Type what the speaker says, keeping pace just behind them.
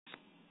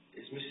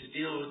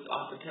steel is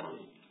often telling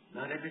you,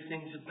 not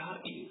everything's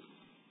about you.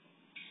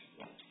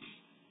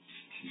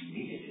 You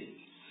needed it.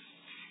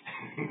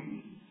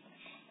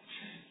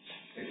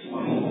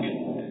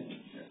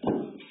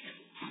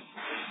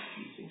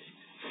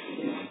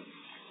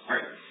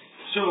 Alright,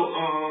 so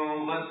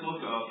let's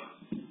look up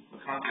a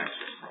contact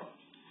stress problem.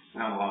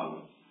 Not a lot of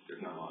them.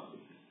 There's not a lot of them.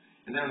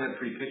 And then I have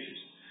pretty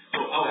pictures. So,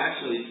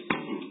 actually,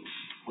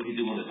 we could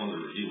do one that's on the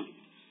review.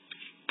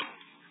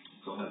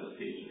 So I'll have the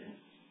page there.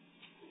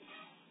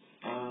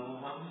 But I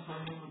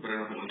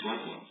don't have a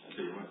blank one. I'll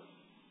tell you what.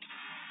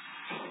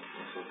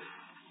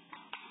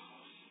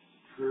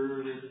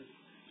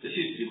 This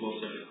used to be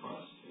both separate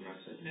class. And I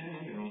said,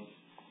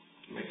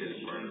 make it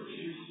as part of the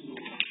review.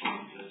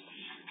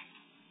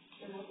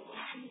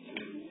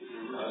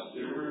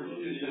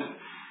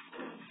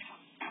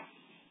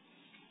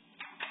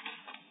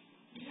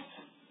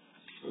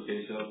 Okay,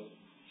 so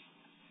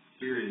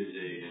here is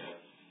a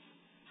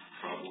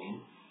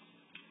problem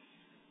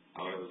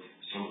out of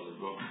some other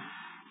book,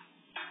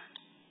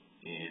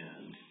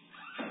 and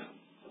I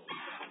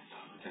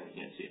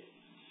can't see it.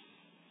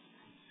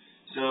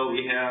 So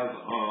we have a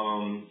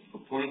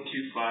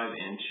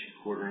 0.25-inch,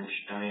 quarter-inch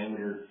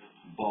diameter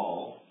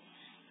ball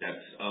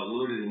that's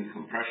loaded in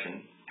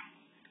compression.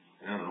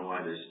 And I don't know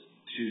why there's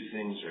two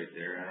things right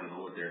there. I don't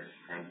know what they're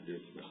trying to do,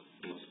 but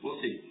we'll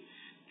see.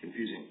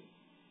 Confusing.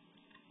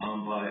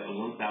 By a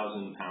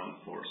 1,000-pound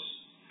force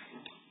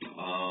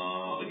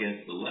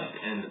against the left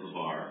end of the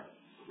bar,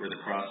 where the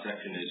cross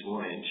section is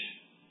 1 inch.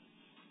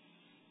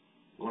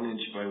 1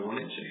 inch by 1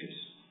 inch, I guess.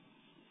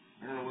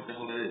 I don't know what the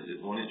hell that is.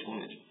 It's 1 inch,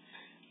 1 inch.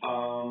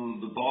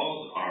 The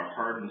balls are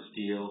hardened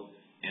steel,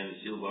 and the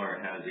steel bar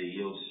has a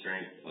yield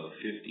strength of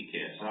 50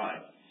 KSI.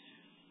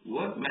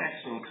 What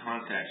maximum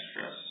contact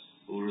stress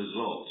will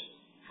result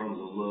from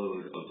the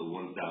load of the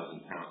 1,000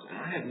 pounds? And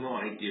I have no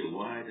idea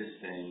why this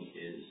thing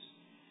is.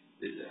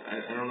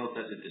 I don't know if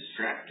that's a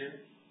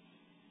distractor.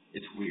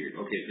 It's weird.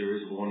 Okay, there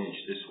is 1 inch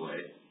this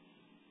way,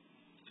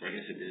 so I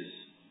guess it is.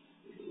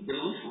 But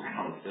it looks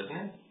round, doesn't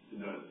it?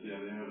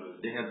 Yeah,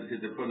 they have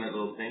because they're putting that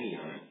little thingy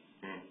on it.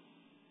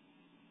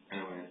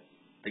 Anyway,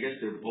 I guess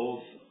they're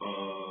both.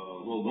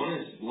 Well,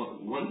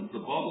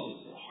 the ball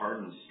is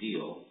hardened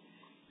steel,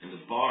 and the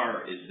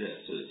bar is this.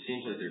 So it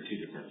seems like they're two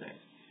different things.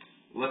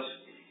 Let's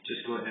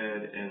just go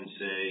ahead and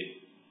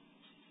say,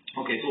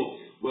 okay, cool.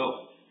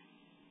 Well,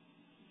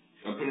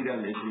 I'm putting down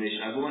the information.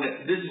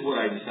 This is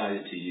what I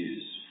decided to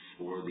use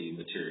for the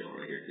material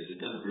right here, because it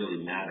doesn't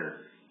really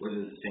matter whether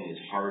this thing is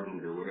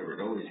hardened or whatever.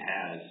 It always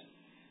has,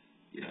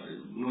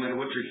 no matter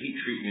what your heat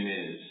treatment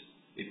is,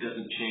 it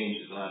doesn't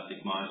change the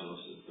elastic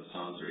modulus of the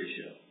Poisson's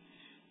ratio.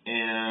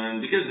 And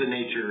because of the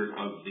nature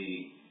of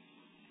these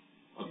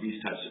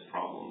types of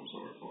problems,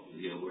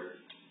 where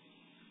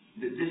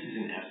this is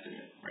an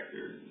estimate, right?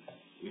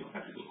 We don't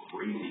have to go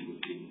crazy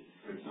with the.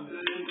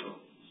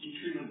 Heat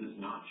treatment does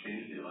not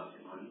change the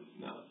elastic modulus?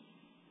 No.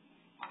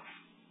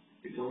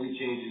 It only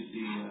changes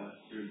the.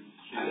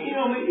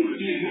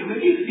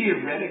 Maybe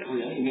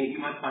theoretically, maybe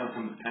you might find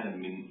some kind of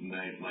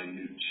minute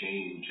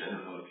change. I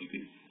don't know if you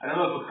could. I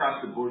don't know if across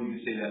the board you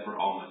could say that for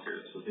all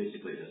materials, but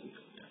basically it doesn't.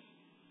 Yeah.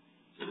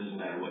 So it doesn't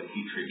matter what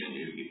heat treatment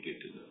you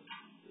get to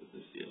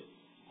the steel.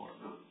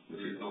 Is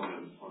it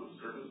on the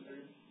surface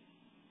area?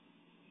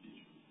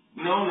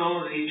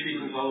 No, the heat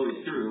treatment's all the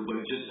way through,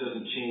 but it just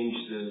doesn't change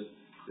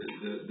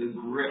the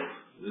grip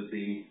that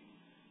the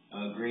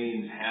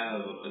grains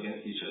have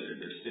against each other.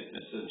 Their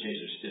stiffness doesn't change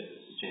their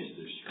stiffness; it changes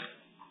their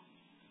strength.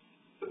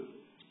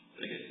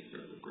 I guess it's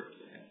sort of the grip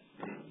they have.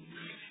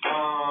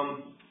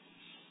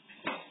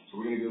 So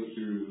we're going to go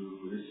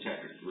through this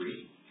chapter 3.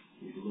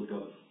 We need to look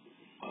up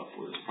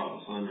for this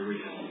problem. So I'm going to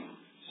read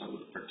some of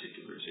the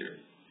particulars here.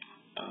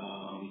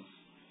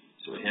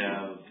 So we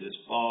have this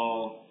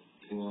ball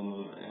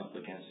up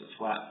against a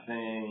flat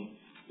thing.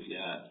 We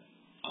got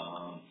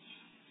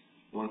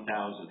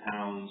 1,000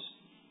 pounds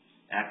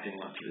acting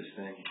onto this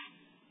thing,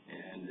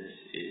 and this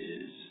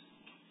is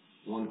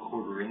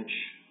 1/4 inch.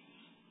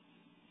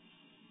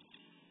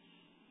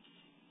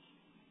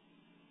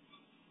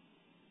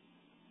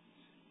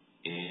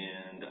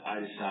 And I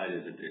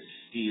decided that it's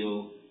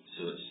steel,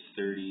 so it's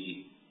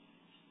 30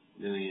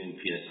 million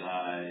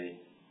psi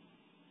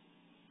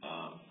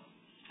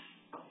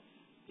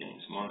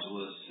Young's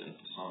modulus and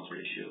Poisson's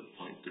ratio of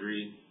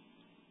 0.3.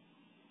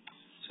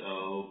 So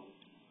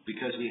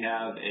because we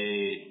have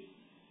a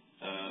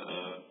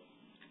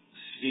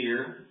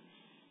sphere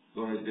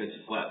going against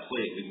a flat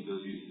plate, we can go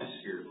use the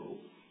spherical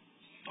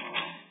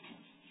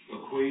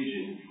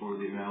equation for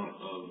the amount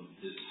of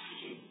this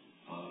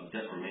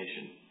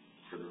deformation,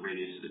 for the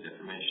radius of the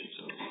deformation.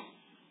 So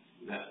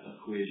that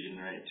equation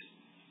right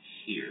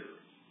here.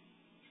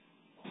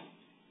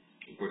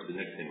 Of course, the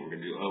next thing we're going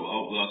to do, we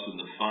also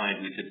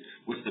defined,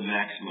 what's the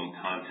maximum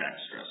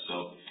contact stress.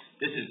 So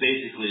this is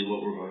basically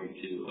what we're going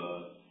to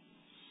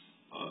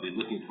be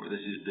looking for.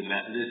 This is the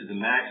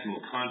maximum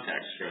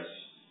contact stress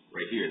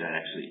right here. That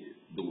actually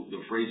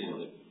the phrasing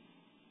of it.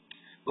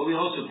 But we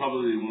also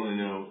probably want to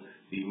know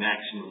the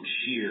maximum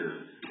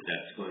shear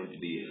that's going to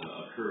be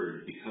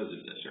occurred because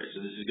of this, right?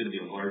 So this is going to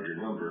be a larger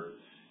number,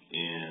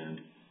 and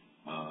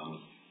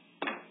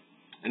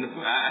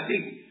I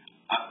think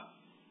I'm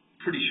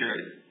pretty sure I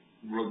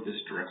wrote this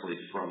directly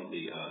from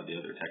the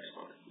other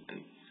textbook,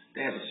 and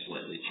they have a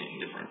slightly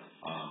different.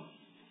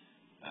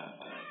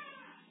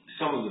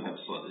 Some of them have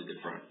slightly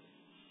different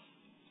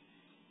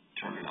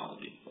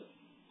terminology, but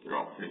they're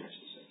all pretty much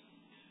the same.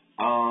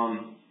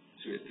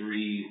 So we have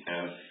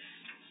 3f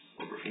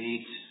over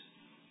 8,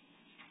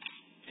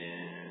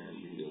 and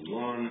we go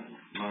 1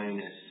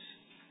 minus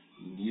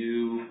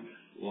mu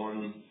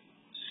 1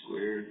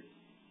 squared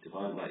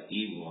divided by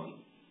e1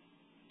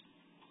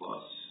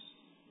 plus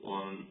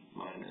 1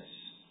 minus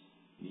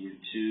mu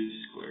 2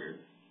 squared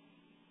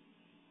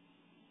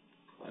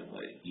divided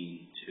by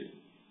e2.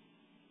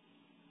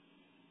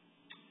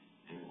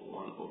 And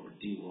 1 over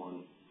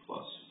d1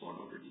 plus 1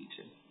 over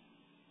d2.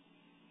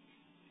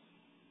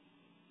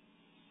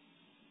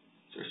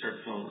 So I start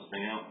filling this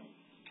thing out.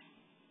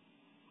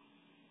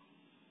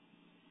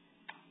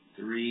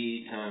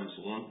 3 times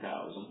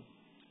 1,000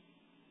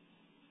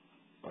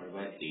 divided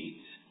by 8.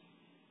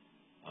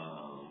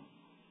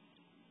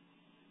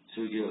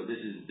 So we go,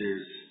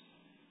 there's,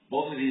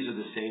 both of these are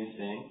the same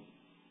thing,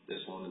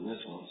 this one and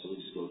this one, so we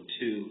just go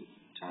 2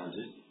 times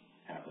it,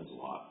 happens a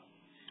lot.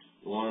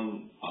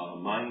 1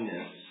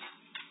 minus,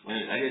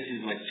 I guess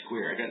use my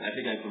square, I think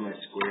I put my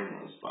square in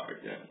the spot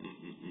right there.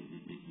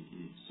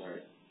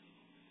 Sorry.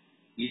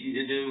 Easy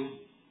to do.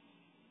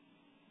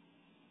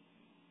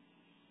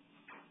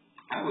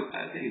 I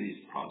think of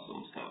these problems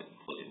almost kind of like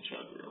plug and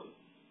chug, really.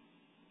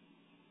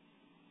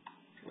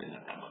 Really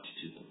not that much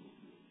to them.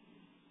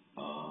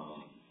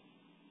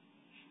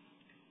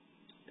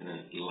 And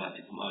then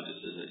elastic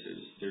modulus, as I said,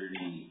 is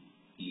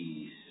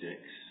 30E6.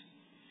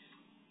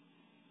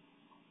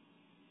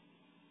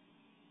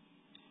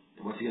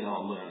 And once again,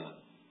 I'm going to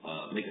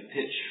make a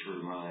pitch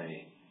for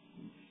my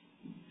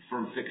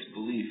firm fixed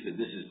belief that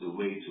this is the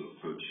way to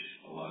approach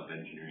a lot of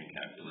engineering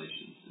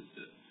calculations, is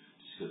to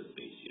just go to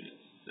base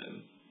units.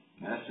 So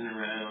messing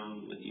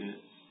around with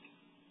units.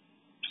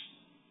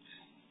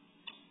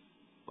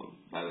 Oh,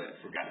 by the way, I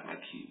forgot my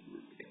cube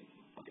root again.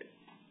 Okay.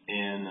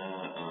 And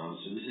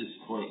so this is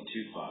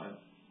 0.25.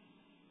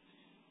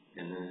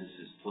 And then this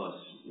is plus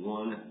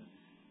 1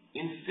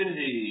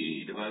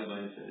 infinity divided by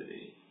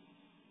infinity.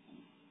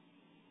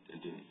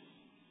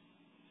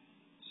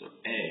 So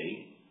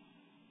A,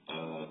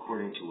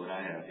 according to what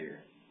I have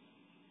here,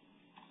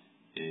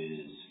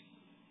 is,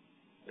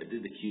 I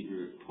did the cube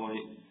root,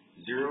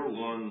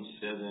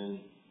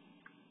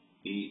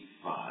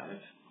 0.01785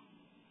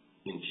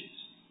 inches.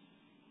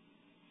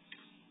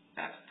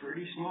 That's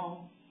pretty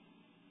small.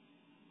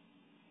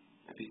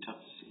 That'd be tough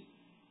to see.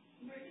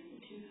 Where did the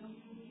 2 come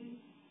from again?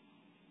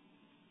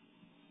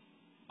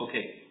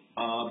 Okay,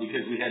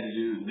 because we had to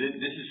do,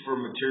 this is for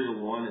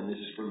material 1 and this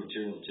is for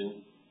material 2.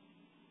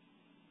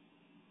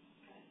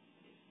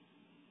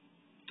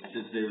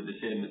 Since they were the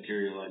same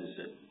material, I just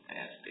said I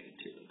have to take a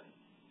 2 of them.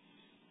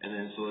 And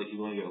then, so if you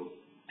want to go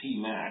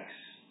P max,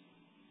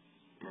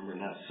 remember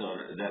that's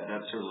sort of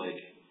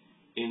like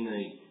in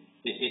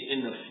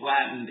the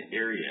flattened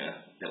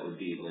area, that would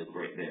be like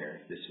right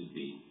there. This would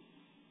be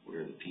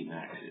where the P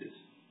max is.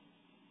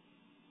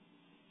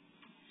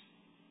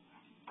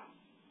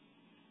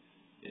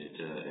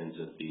 It ends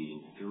up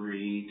being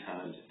 3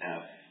 times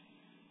F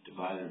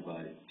divided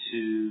by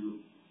 2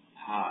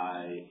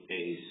 pi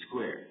A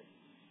squared,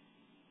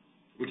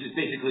 which is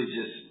basically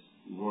just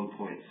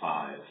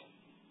 1.5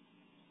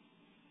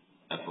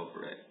 F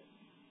over A.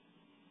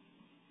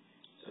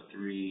 So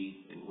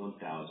 3 in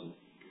 1,000,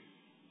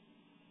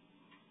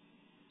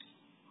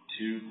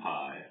 2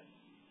 pi,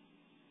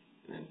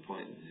 and then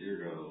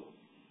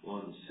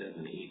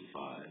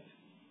 0.01785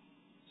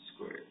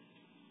 squared,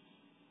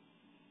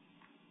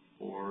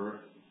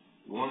 or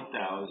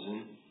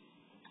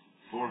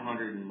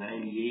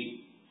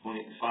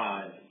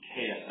 1,498.5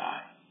 KSI.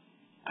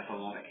 That's a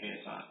lot of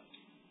KSI.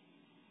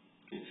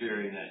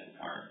 Considering that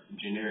our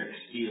generic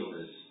steel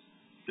is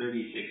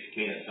 36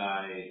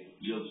 KSI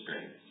yield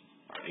strength,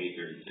 or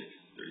A36,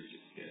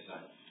 36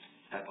 KSI.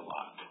 That's a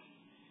lot.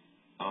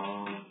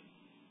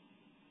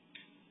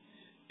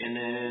 And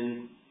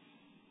then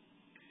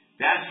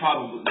that's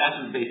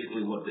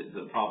basically what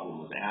the problem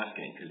was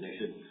asking, because they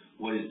said,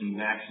 what is the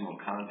maximum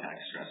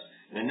contact stress?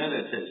 And I know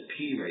that says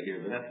P right here,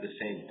 but that's the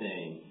same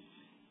thing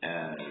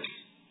as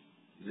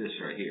this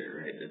right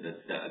here, right?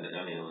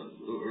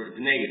 Or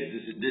the negative.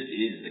 This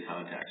is the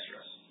contact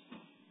stress,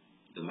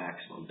 the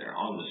maximum there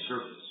on the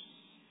surface.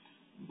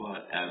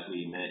 But as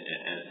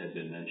has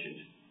been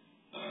mentioned,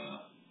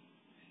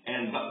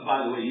 and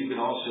by the way, you could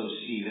also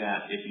see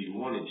that if you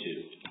wanted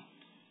to.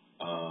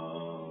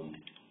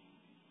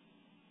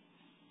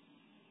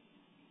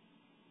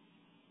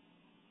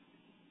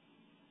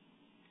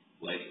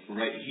 Like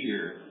right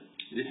here,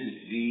 this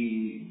is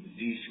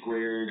z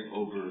squared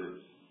over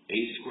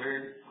a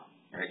squared.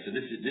 Right, so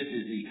this is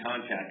the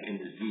contact in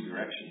the z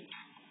direction.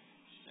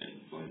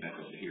 And going back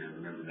over here,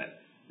 remember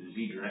that the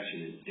z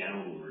direction is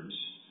downwards,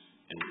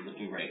 and you're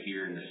looking right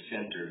here in the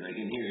center. Like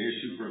in here,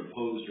 here's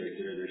superimposed right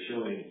there. They're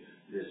showing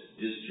this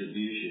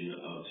distribution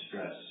of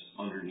stress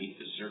underneath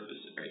the surface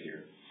right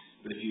here.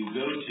 But if you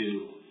go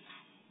to,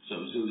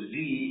 so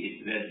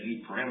Z, that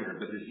Z parameter,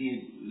 but the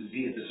Z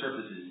at the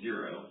surface is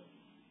 0.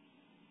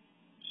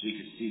 So you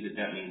can see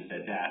that means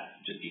that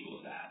just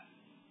equals that.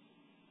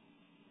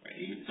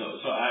 Right? So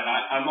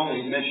I'm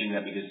only mentioning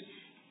that because,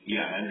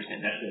 yeah, I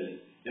understand. That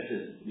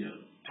says,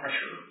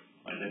 pressure.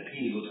 Right? That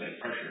P looks like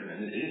pressure,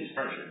 and it is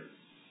pressure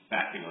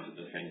backing onto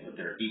the thing, but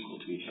they're equal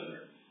to each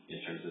other in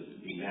terms of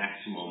the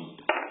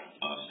maximum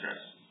stress.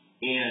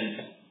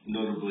 And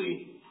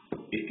notably,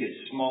 it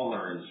gets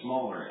smaller and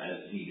smaller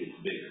as Z gets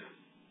bigger.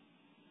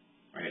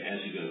 Right?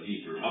 As you go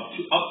deeper, up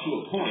to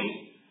a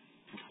point,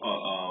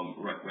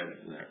 right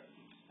there.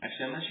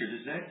 Actually, I'm not sure.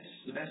 Does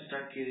that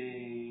start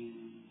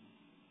getting?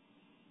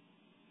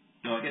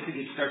 No, I guess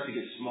it starts to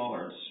get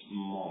smaller and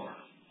smaller.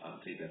 I'll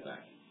take that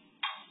back.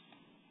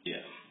 Yeah.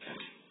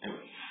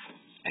 Anyway.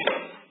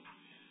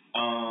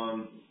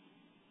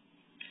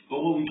 But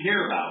what we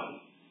care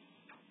about,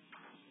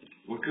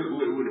 what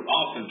we would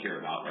often care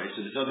about, right?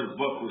 So this other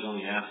book was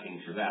only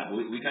asking for that.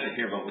 We kind of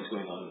care about what's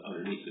going on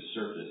underneath the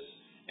surface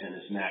and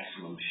this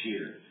maximum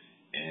shear.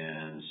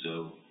 And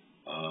so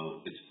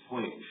it's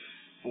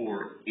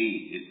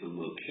 0.48 is the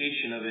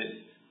location of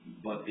it,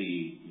 but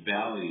the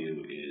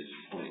value is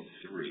 0.3. So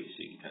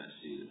you can kind of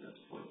see that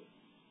that's 0.3.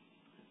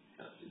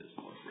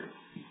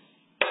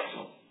 So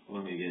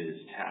let me get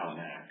is tau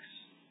max.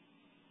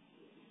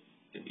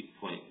 It can be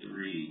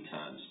 0.3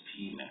 times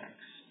P max,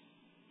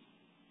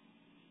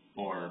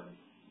 or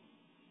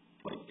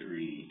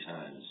 0.3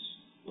 times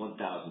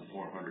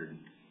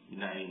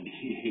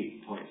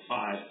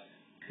 1,498.5.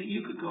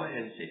 You could go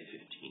ahead and say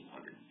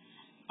 1,500.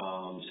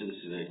 So this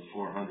is a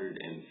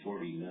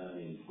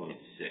 449.6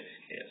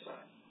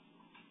 KSI.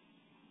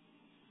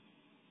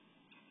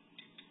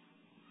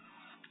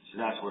 So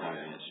that's what I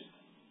answered.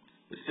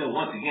 But still,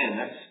 once again,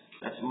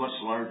 that's much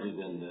larger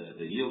than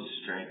the yield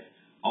strength,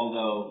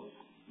 although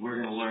we're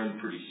going to learn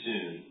pretty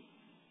soon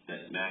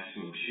that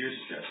maximum shear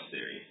stress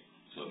theory.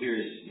 So here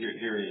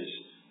is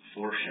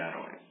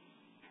foreshadowing.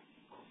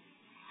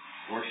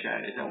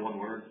 Is that one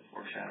word?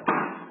 Foreshadowing.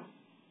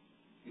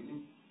 Mm-hmm.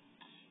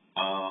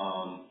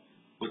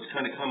 What's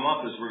going to come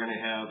up is we're going to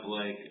have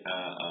like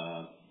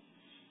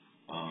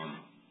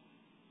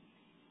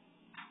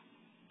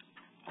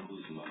I'm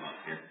losing my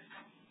mouth here.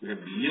 We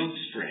have the yield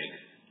strength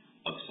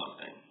of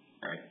something,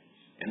 right?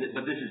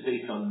 But this is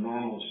based on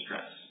normal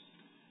stress.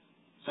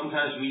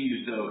 Sometimes we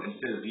use, though,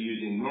 instead of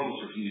using normal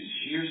stress, we use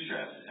shear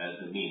stress as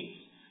the means.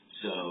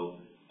 So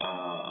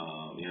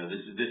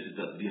this is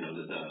the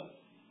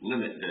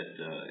limit that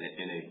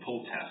in a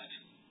pull test.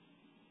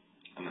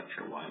 I'm not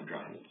sure why I'm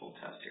drawing a pull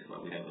test here,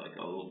 but we have like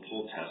a little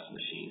pull test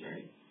machine,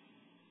 right?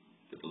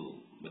 Put the little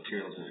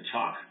materials in a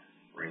chalk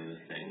right in this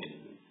thing,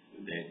 and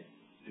they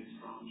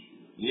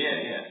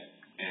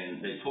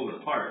and they pull it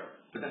apart.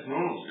 But that's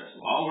normal stress.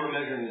 All we're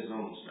measuring is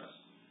normal stress.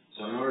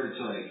 So in order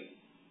to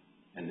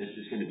and this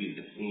is going to be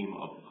the theme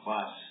of the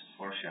class,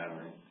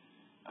 foreshadowing,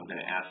 I'm going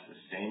to ask the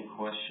same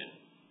question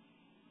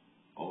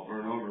over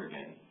and over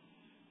again.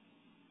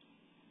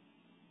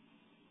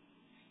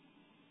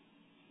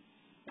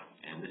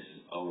 And this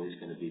is always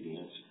going to be the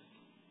answer.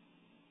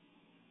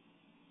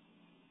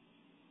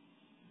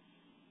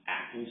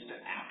 Apples to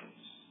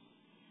apples.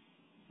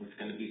 What's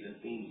going to be the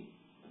theme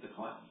of the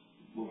class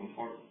moving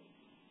forward?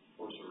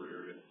 Force over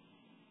area.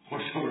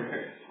 Force over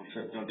area.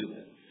 Don't do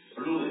that.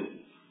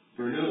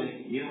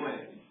 Bernoulli, either way.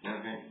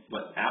 Okay.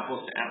 But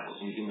apples to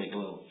apples, and you can make a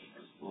little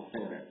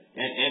thing there.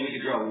 And we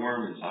can draw a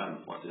worm inside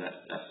the point.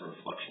 That's the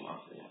reflection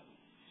off there.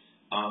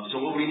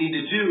 So what we need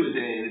to do is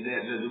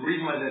the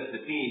reason why that's the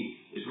theme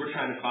is we're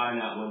trying to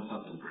find out when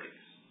something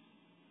breaks.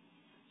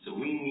 So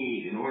we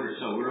need,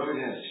 so we're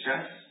always going to have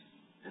stress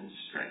and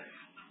strength.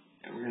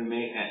 And we're going to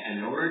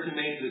in order to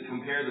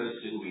compare those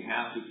two, we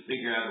have to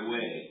figure out a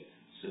way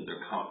so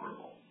they're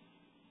comparable.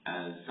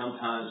 And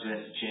sometimes we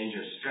have to change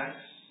our stress.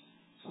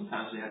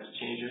 Sometimes we have to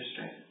change our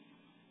strength.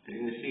 And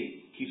you're going to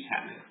see it keeps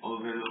happening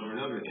over and over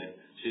and over again.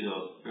 So you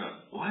go,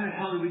 why the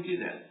hell did we do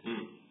that?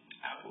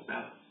 Apples.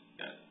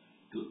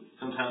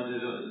 Sometimes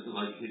it's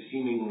like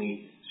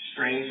seemingly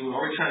strange.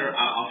 I'll try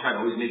to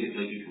always make it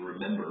like you can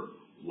remember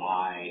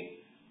why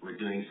we're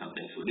doing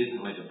something. So it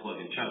isn't like a plug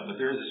and chug, but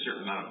there is a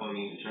certain amount of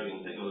plugging and chugging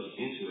that goes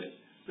into it.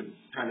 But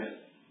trying to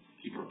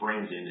keep our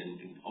brains in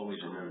and always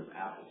remember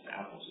apples to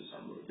apples is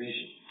our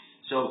motivation.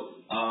 So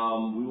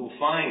we will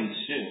find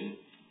soon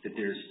that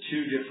there's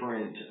two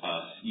different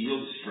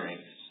yield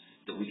strengths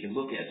that we can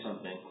look at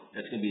something.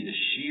 That's going to be the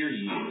shear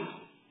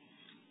yield,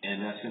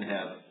 and that's going to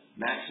have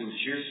maximum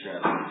shear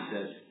stress. It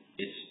says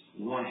it's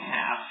 1/2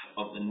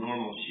 of the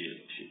normal shear.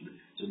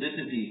 So this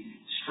is the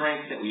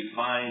strength that we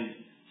find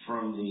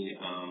from the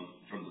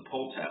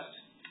pull test.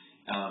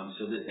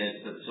 So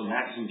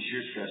maximum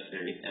shear stress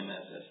theory,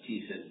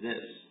 MSST, says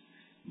this,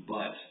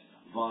 but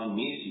von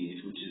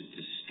Mises, which is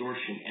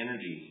distortion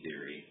energy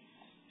theory,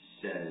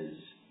 says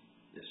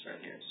this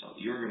right here. So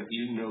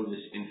you know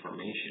this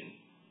information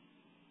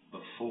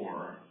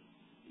before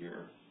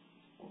your,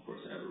 of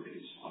course,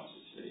 everybody's watched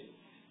this video.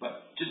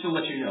 But just to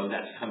let you know,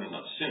 that's coming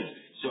up soon.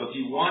 So if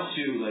you want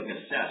to like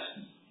assess,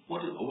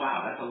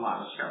 wow, that's a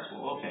lot of stress.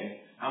 Well,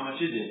 okay, how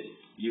much is it?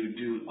 You would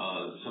do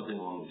something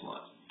along these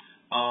lines.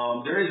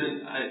 There is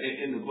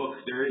in the book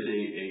there is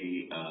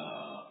a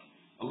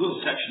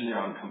little section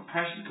there on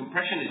compression.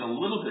 Compression is a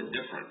little bit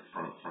different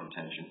from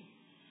tension.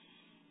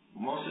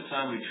 Most of the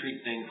time we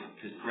treat things,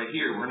 because right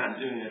here we're not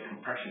doing a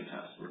compression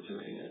test, we're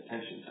doing a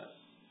tension test.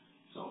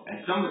 So, and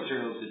some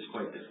materials it's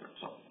quite different.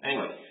 So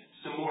anyway,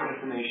 some more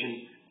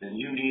information than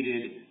you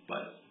needed,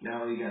 but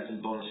now you got some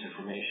bonus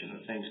information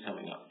and things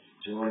coming up.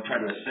 So we want to try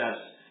to assess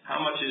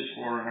how much is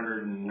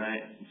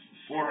 449.6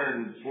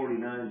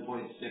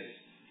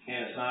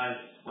 KSI.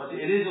 Well,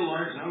 it is a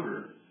large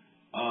number,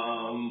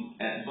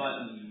 but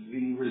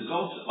the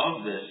results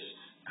of this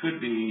could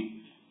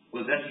be,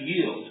 well, that's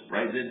yield,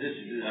 right? This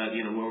is,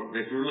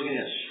 if we're looking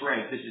at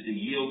strength, this is a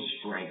yield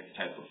strength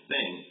type of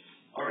thing.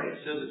 All right,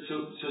 so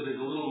there's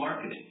a little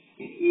marketing.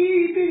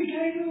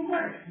 Big little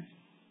marketing.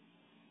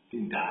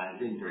 Didn't die,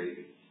 didn't break.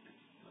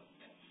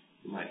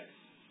 You might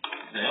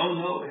say, oh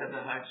no, we have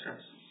that high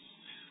stress.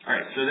 All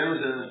right, so there was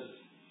a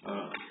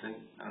thing,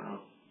 I don't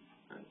know.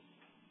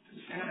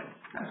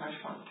 Not much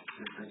fun.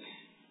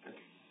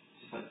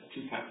 Just like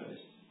 2 calculus,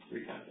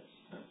 3 calculus.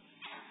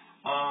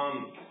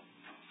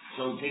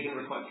 So taking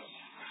requests.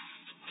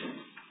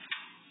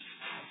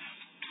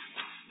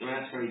 Don't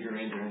ask for your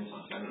Duran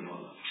songs. I don't know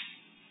enough.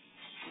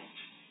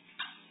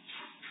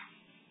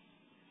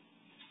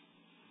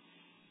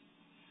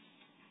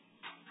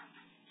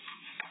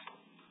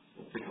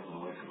 I'll pick up my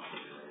wife and my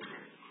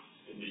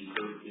Duran.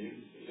 Curved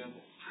beams, for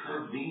example?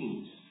 Curved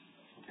beams.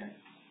 Okay.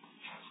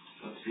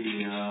 Let's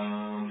see.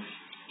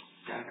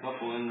 Got a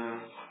couple in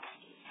there.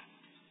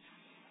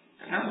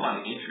 Not a lot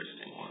of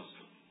interesting ones.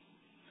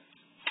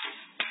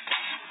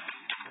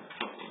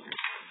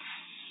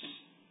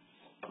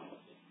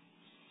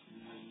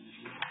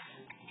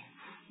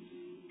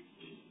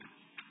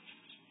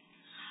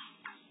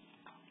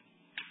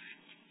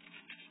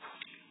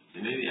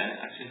 Maybe I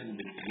actually haven't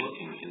been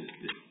looking in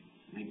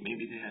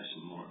maybe they have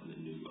some more in the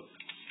new book.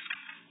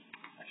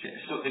 Actually,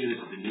 I still think this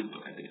is the new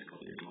book. I think it's a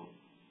couple years old.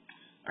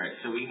 All right,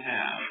 so we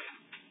have,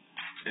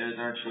 there's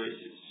our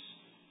choices.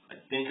 I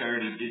think I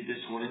already did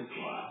this one in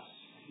class.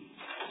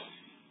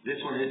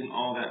 This one isn't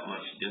all that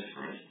much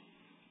different.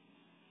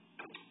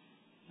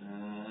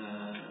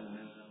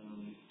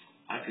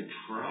 I could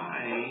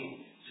try.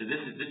 So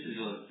this is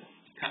a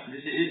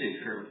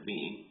curved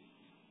beam.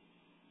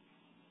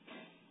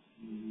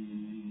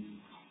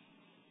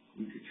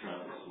 We could try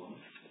this one.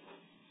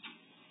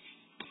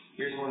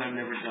 Here's one I've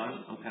never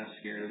done. I'm kind of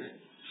scared of it.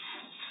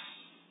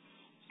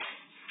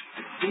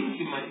 I think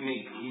you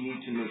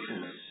need to make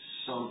some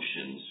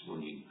assumptions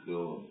when you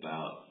go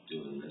about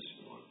doing this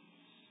one.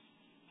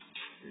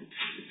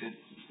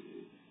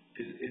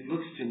 Because it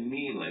looks to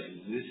me like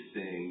this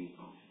thing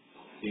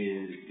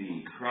is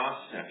the cross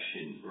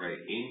section right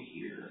in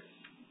here.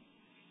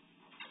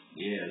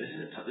 Yeah, this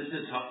is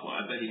a tough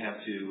one. I bet you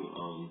have to.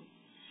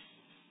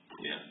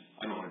 Yeah,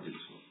 I don't want to do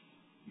this one.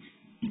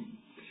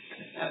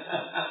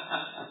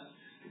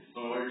 So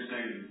what you're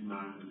saying is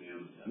not going to be on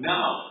the test?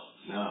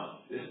 No,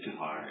 it's too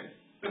hard.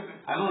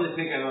 I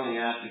I've only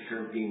asked the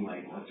curve beam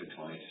like once or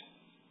twice.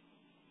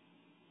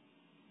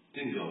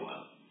 Didn't go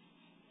well.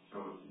 So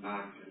it's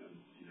not going to,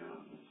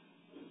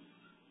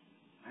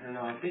 I don't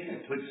know. I think I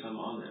put some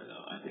on there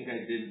though. I think I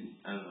did.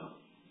 I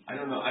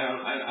don't know.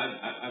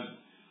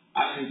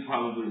 Actually,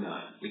 probably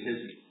not,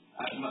 because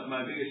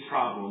my biggest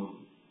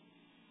problem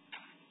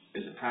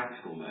as a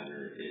practical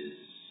matter is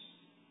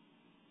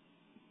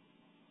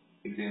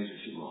exams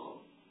are too long,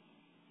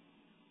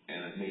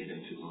 and I've made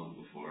them too long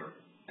before,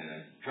 and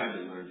I've tried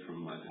to learn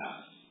from my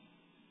past.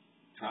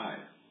 Try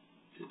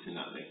to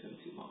not make them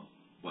too long,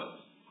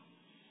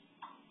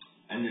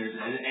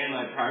 and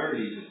my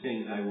priorities of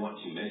things I want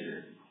to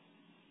measure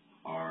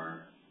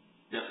are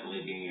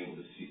definitely being able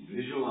to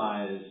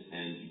visualize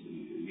and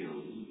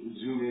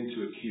zoom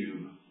into a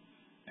cube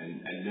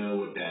and know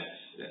what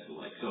that's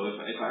like. So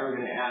if I were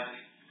going to ask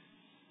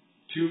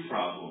 2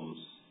 problems,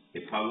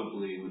 it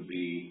probably would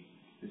be.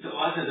 So a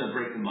lot of times I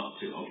break them up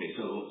too. Okay,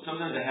 so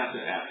sometimes I have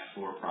to ask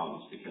 4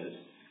 problems because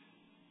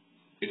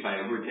if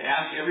I were to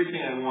ask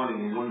everything I wanted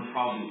in one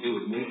problem, it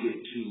would make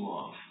it too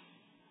long,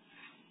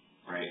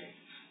 right?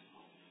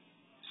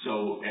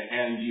 So,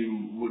 and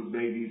you would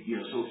maybe,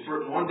 so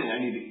for one thing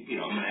I need to,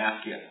 I'm going to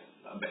ask you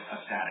a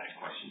static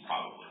question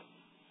probably,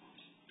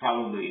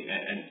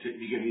 and to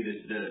give you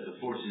the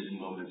forces and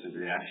moments of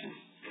reaction.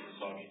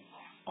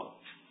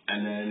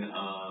 And then,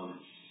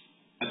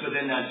 so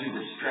then I'd do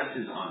the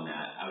stresses on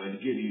that. I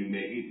would give you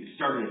maybe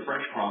start a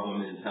fresh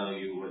problem and tell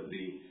you what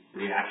the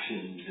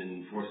reactions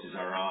and forces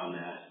are on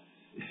that,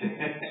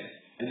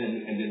 and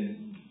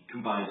then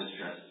combine the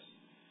stresses.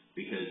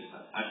 Because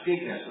I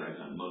think that's what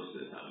I've done most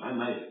of the time.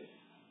 I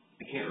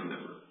can't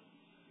remember.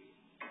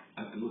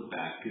 I have to look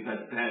back because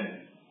I've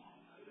had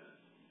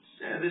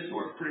this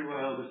worked pretty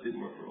well, this didn't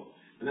work well.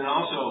 And then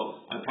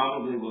also, I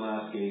probably will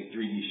ask a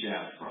 3D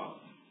shaft problem,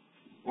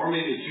 or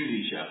maybe a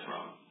 2D shaft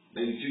problem.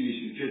 Maybe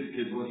 2D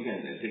because once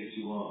again, that takes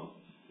too long.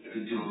 Yeah. to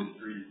do the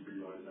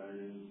three-line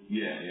diagrams.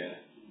 yeah.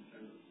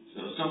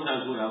 So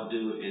sometimes what I'll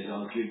do is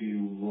I'll give you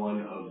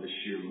one of the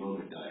shear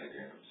moment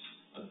diagrams.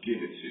 I'll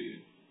give it to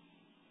you.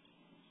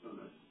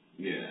 Okay.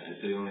 Yeah, and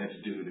so you only have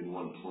to do it in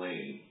one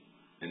plane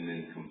and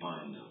then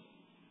combine them.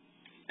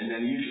 And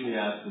then usually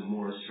ask the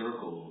more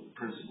circle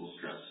principal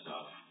stress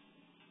stuff.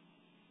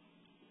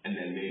 And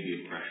then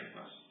maybe a pressure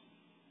vessel.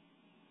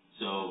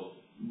 So,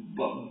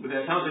 but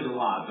that sounds like a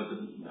lot, but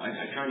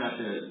I try not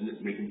to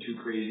make them too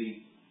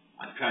crazy.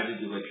 I try to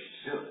do like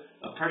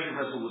a pressure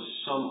vessel with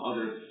some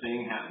other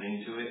thing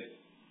happening to it.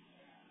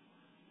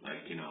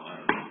 Like, I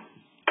don't know,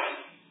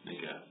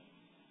 make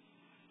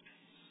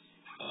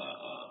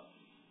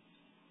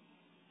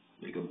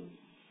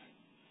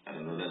I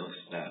don't know, that looks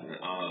bad, but,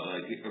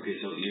 okay,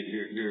 so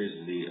here's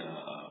the,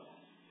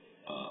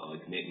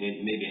 like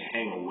maybe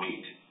hang a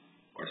weight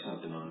or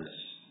something on this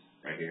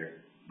right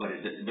here. But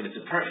it's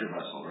a pressure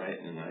vessel, right?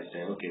 And I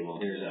say, okay, well,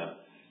 here's a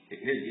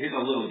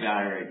little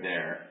guy right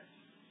there.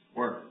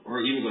 Or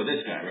even go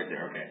this guy right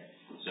there, okay.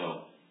 So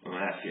I'm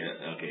going to ask you,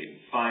 okay,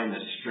 find the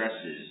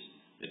stresses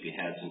if you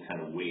had some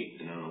kind of weight.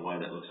 And I don't know why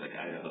that looks like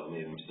Idaho.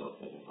 Maybe I'm still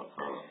thinking about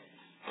Carla.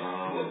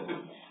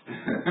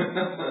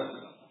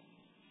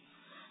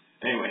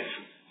 Anyway,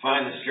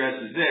 find the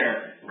stresses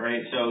there,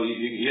 right? So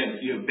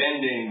you have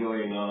bending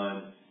going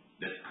on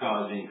that's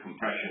causing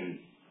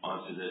compression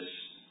onto this,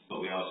 but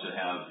we also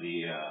have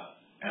the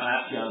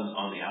elasticity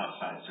on the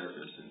outside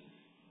surface. And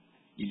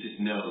you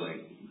just know,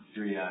 like,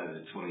 3 out of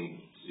the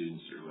 20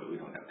 students, or what, we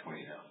don't have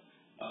 20 now.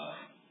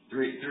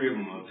 Three of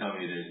them will tell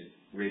me there's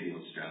radial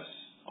stress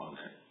on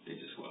there. They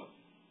just will,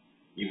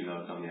 even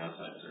though it's on the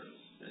outside surface.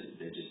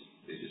 They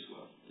just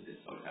will. It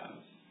just always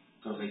happens.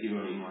 So it's like you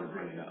don't even want to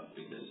bring it up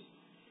because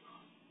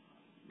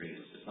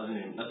radial stress. Let's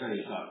not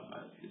even talk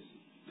about it because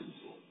it's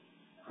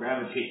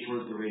gravitate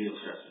towards the radial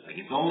stress.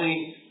 Like it's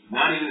only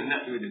not even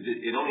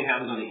it only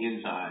happens on the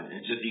inside and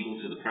it's just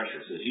equal to the pressure.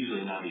 So it's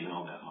usually not even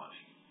all that much.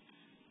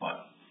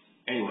 But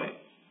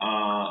anyway.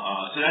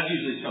 So that's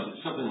usually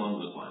something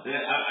along those lines.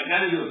 I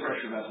got to do a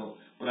pressure vessel,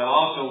 but I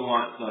also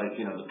want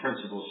the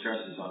principal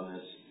stresses on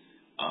this,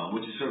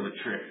 which is sort of a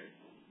trick,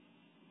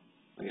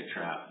 like a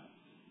trap.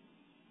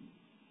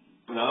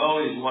 But I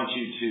always want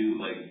you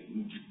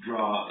to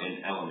draw an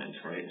element,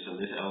 right? So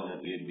this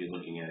element we'd be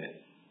looking at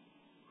it.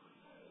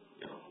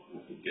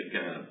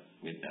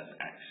 That's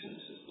X and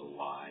this is the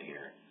Y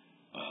here.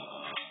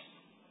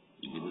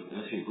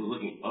 Let's see, if we're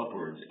looking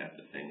upwards at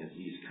the thing as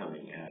these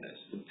coming at us.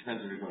 It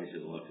depends if you're going to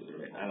the left or the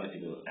right. I like to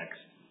go X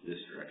this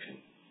direction.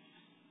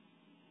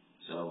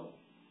 So,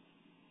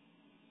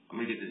 I'm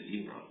going to get this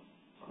Z wrong.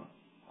 How's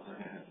that going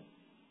to happen?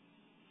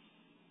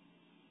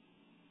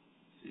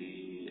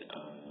 See,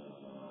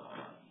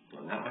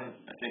 going that way?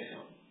 I think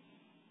so.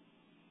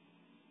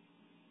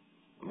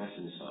 I'm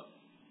messing this up.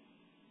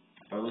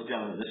 If I look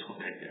down at this one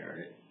right there,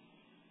 right,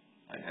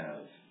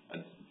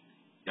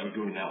 I'm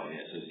doing that way,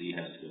 so Z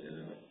has to go the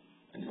other way.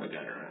 I knew I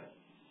got it right.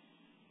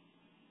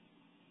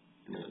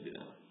 I knew I'd do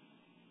that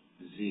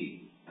way.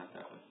 Z, not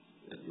that way.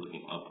 That's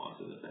looking up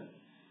onto the thing.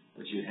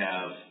 But you'd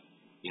have,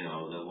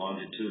 the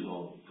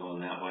longitudinal going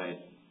that way,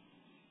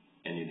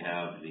 and you'd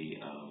have the,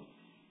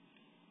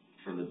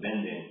 for the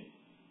bending,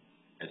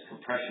 as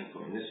compression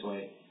going this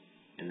way,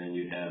 and then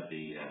you'd have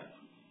the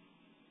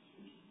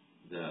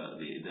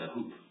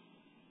hoop.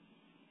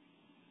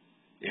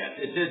 Yeah,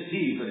 it says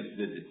Z, but it's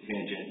the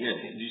tangent. Yeah,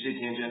 did you say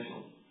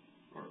tangential?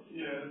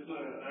 Yeah, it's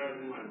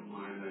in my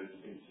mind, I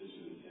think this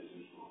is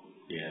tangential.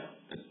 Yeah.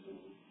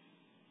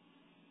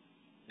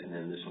 And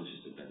then this one's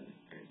just a bending.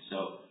 Right?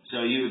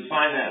 So you would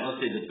find that,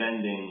 let's say the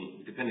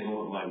bending, depending on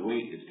what my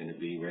weight is going to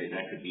be, right,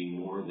 that could be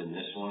more than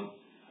this one.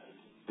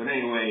 But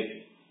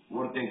anyway,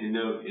 one thing to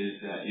note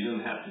is that you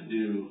don't have to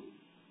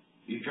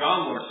you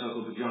draw more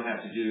circles, but you don't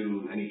have to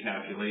do any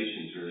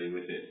calculations really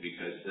with it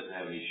because it doesn't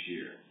have any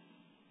shear.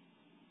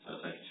 So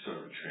it's like sort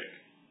of a trick.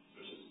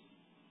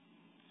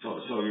 So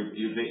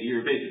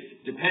you're basically,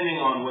 depending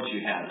on what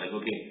you have, like,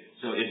 okay,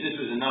 so if this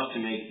was enough to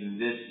make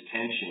this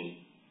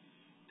tension,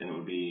 then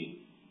it would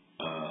be,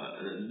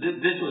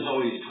 this was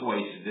always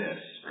twice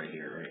this right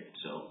here, right?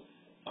 So,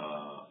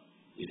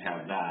 you'd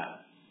have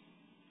that.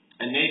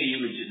 And maybe you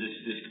would,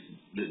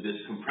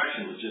 this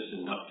compression was just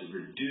enough to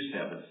reduce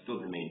that, but still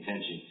remain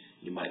tension.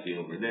 You might be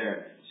over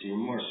there. So your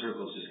more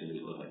circle is just going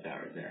to look like that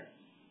right there.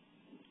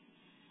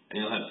 And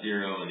you'll have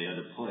 0 in the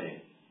other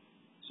plane.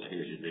 So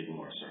here's your big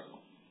Moore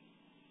circle.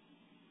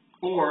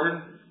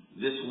 Or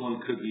this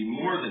one could be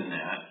more than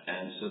that,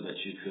 and so that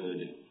you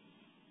could,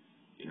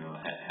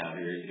 have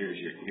here's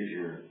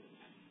your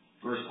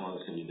first one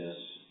that's going to be this,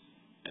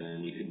 and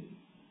then you could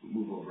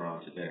move over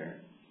onto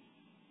there.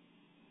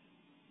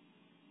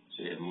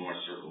 So you have more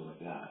circle like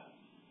that.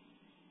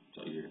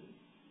 So your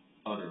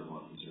other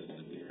ones are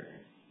going to be right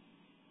here.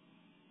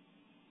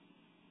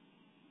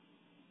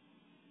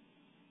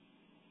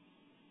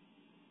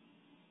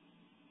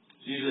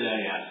 Usually I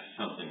ask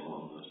something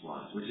along those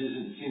lines, which it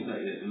seems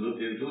like it looks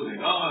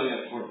like, oh,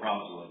 yeah, 4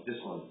 problems. Like this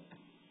one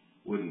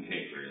wouldn't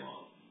take very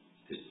long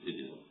to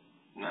do.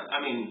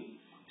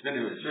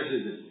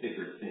 Especially if it's thick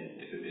or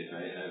thin. If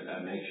right? I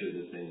make sure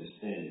the thing is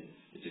thin.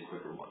 It's a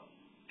quicker one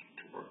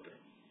to work there.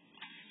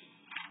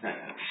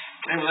 Okay.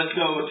 Anyway, let's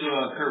go to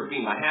a curved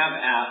beam. I have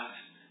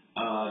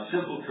asked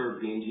simple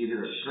curved beams,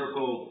 either a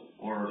circle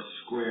or a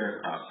square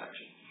cross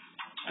section.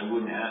 I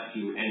wouldn't ask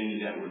you any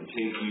that would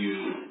take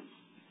you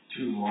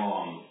too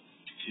long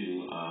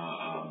to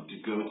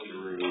go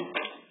through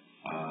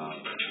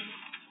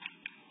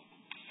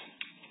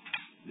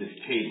this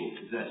table,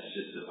 because that's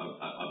just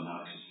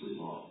obnoxiously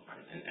long,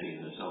 right? Any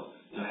of them. So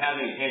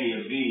having any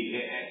of these,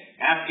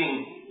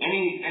 asking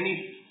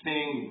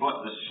anything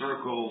but the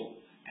circle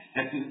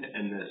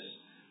and this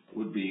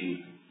would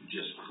be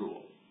just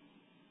cruel.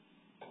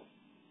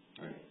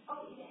 Right?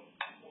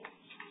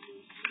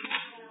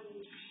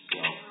 So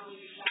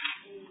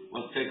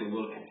let's take a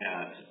look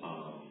at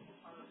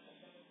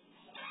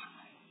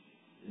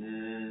no.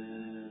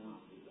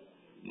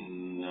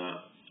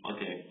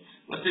 Okay.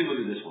 Let's take a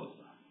look at this one.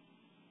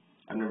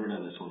 I've never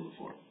done this one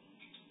before.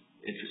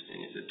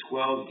 Interesting. It's a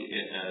 12.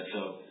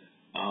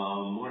 I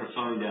want to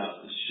find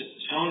out.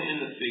 Shown in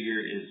the figure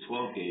is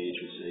 12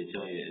 gauge, which they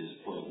tell you is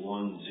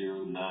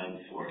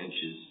 0.1094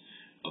 inches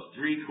of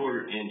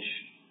 3/4 inch.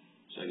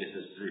 So I guess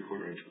that's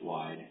 3/4 inch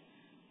wide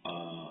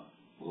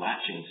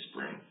latching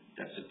spring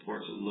that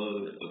supports a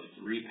load of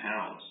 3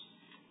 pounds.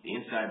 The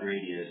inside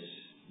radius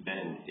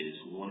bend is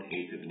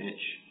 1/8 of an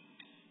inch.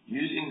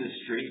 Using the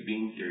straight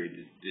beam theory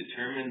to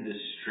determine the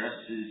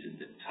stresses at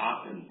the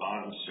top and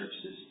bottom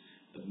surfaces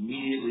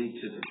immediately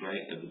to the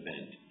right of the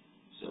bend.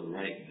 So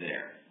right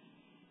there.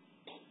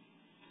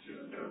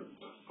 Should I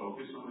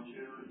focus on the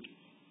camera?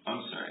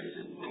 I'm sorry, is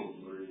it?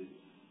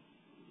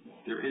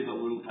 There is a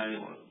little tiny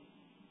one.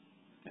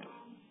 Okay.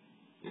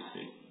 Let's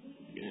see.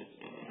 Yeah.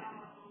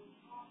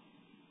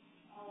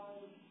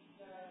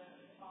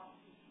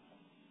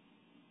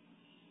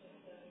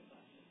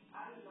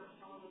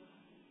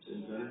 Is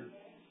it better?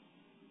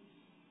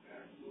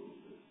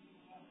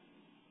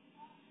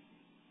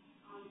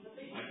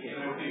 I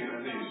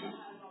think it's just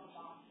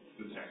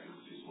the text is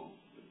too small.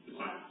 It's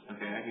fine.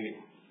 Okay, I can get.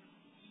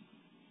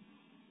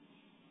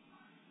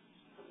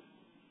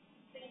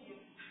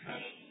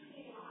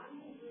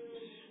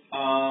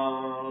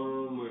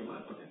 Where am I?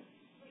 Okay.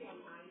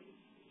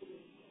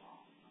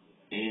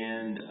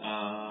 And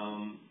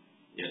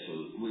yeah, so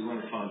we want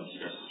to find the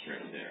stresses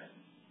right there.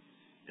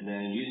 And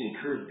then using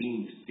curved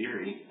beam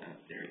theory,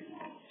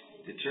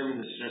 determine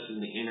the stresses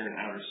in the inner and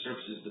outer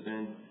surfaces of the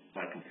bend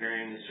by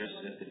comparing the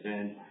stresses at the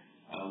bend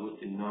with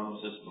the normal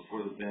stresses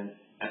before the bend.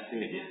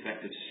 Estimate the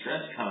effective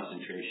stress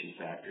concentration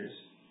factors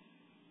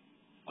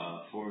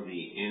for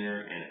the inner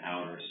and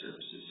outer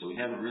surfaces. So we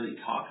haven't really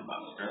talked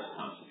about stress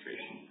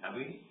concentration, have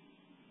we?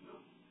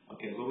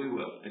 Okay, but we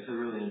will. It's a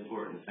really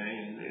important thing,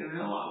 and there's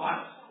a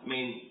lot.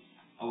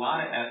 A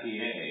lot of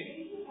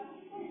FEA.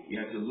 You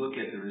have to look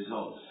at the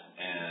results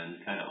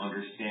and kind of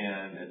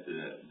understand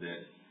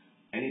that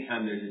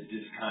anytime there's a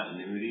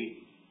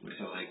discontinuity,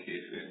 so like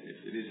if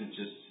it isn't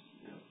just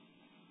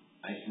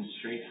nice and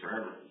straight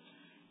forever,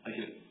 like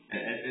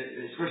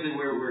especially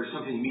where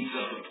something meets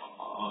up,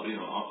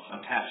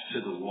 attached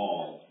to the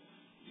wall,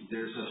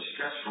 there's a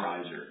stress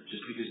riser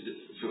just because.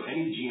 So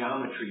any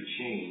geometry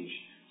change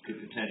could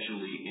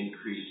potentially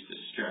increase the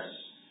stress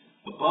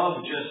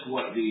above just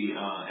what the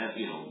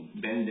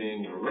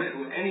bending or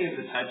any of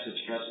the types of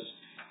stresses.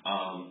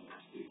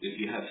 If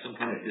you have some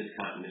kind of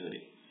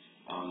discontinuity,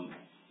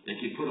 if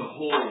you put a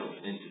hole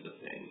into the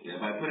thing,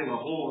 by putting a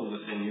hole into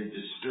the thing, you're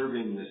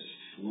disturbing this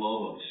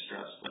flow of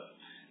stress. But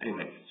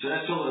anyway, so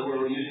that's sort of where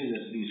we're using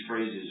these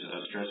phrases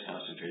of stress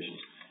concentrations,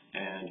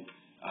 and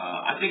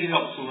I think it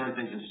helps to learn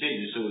things in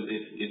stages. So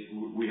if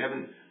we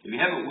haven't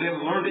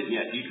learned it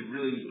yet, you could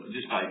really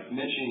just by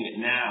mentioning it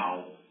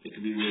now, it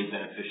could be really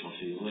beneficial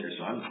to you later.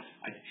 So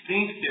I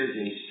think there's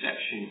a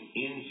section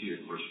in here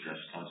for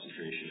stress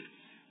concentration.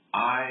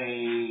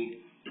 I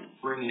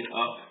bring it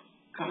up,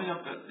 coming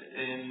up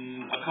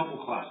in a couple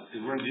classes,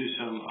 because we're going to do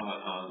some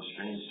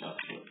strange stuff.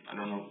 So I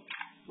don't know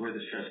where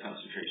the stress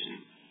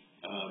concentration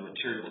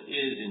material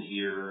is in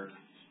here,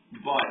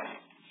 but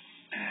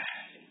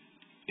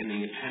in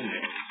the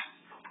appendix,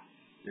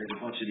 there's a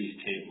bunch of these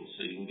tables,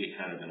 so you can get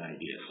kind of an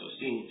idea. So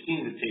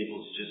seeing the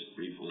tables just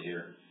briefly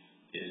here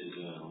is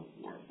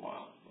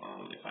worthwhile.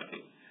 If I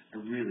could, I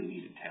really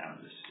need to tab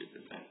this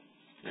stupid thing.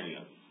 There you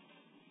go.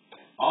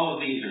 All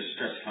of these are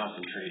stress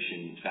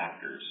concentration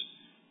factors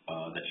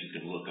that you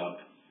can look up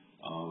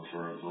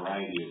for a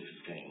variety of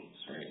things,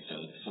 right? So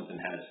if something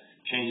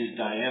changes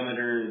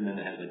diameter, and then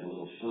it has like a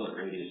little fillet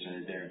radius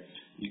right there,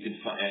 you can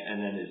find,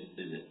 and then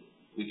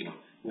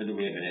whether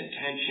we have it in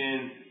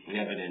tension, we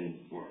have it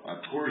in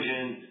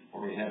torsion,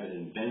 or we have it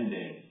in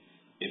bending,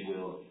 it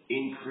will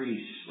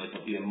increase, like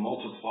it'll be a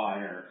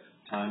multiplier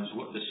times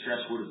what the stress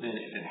would have been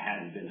if it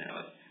hadn't been there.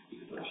 Like you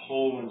could put a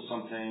hole in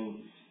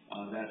something,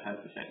 that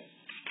type of thing.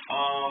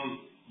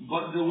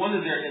 But the one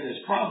that they're in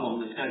this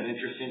problem is kind of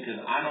interesting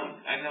because I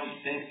don't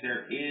think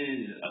there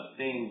is a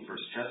thing for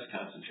stress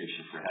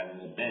concentration for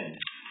having a bend.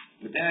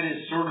 But that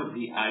is sort of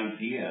the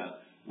idea,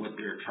 what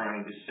they're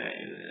trying to say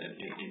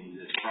in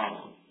this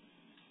problem.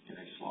 And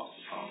I just lost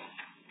the problem.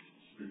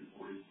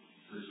 340.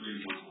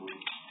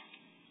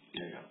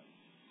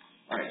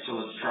 So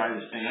let's try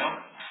this thing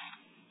out.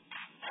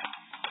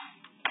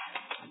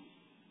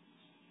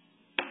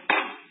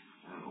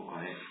 I don't know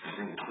why I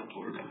bring the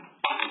clipboard in.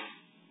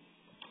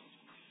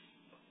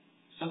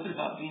 Something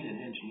about being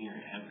an engineer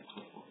and having a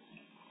clipboard.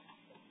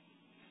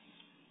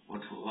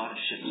 Went to a lot of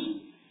ships.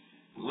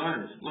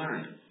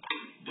 Learn.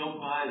 Don't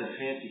buy the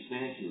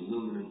fancy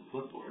aluminum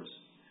clipboards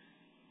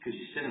because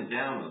you set them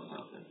down on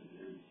something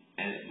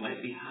and it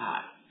might be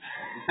hot.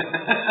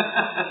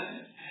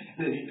 And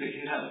then you pick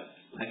it up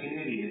like an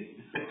idiot.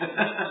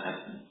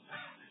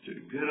 It's a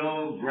good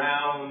old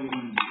brown,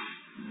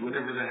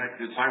 whatever the heck,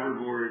 the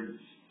fiberboard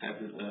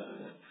type of,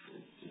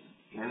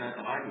 learn not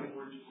to argue.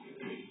 What's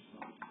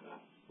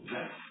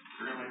that? I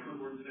forgot my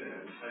clipboard today. I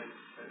typed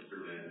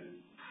survey.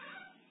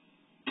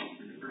 I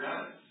forgot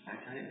it. I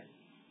tell you.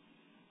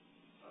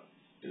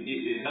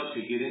 It helps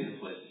you get into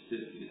places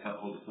too. You just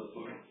hold the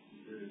clipboard.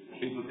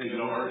 People think a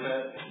hard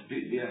hat.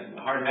 Yeah,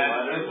 a hard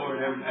hat,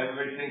 clipboard.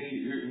 Everybody thinks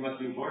you must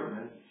be important,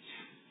 man.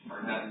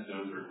 Hard hat and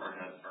dozer. Hard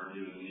hats aren't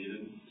even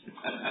needed.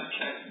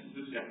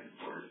 This guy's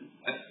important.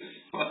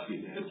 Must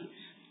be, man.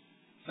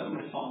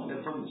 Something falling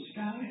from the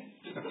sky.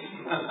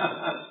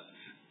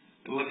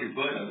 Look your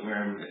butt up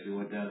where if you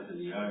went down to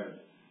the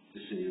yard,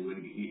 just so you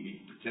wouldn't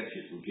protect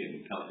you from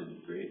getting pelted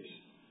with grapes.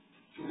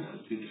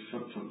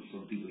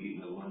 Some people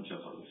eating the lunch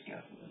up on the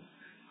scaffolding.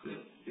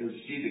 They would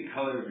see the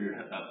color of your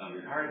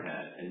hard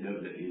hat and know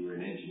that you were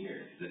an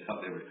engineer. They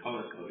were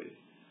color coded.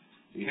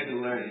 So you had to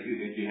learn if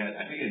you had.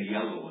 I think a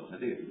yellow one.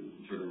 I think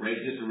for the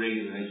just a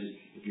regular engine.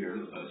 If you're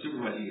a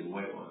supervisor, you get a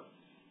white one.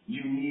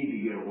 You need to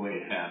get a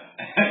white hat.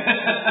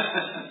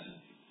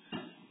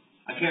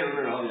 I can't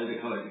remember all the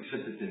other colors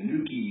except that the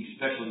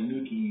special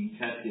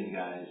Nuki testing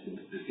guys,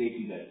 the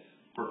safety guys,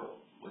 purple.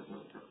 What's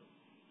not purple?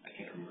 I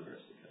can't remember the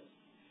rest of the colors.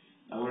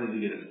 I wanted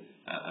to get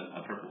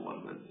a purple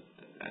one, but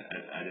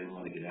I didn't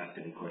want to get asked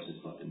any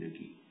questions about the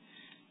Nuki.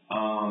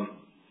 All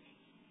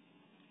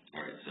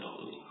right, so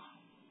let me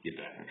get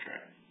back on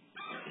track.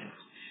 Okay.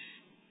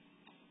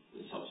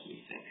 This helps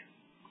me think.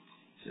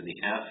 So the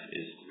F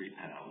is 3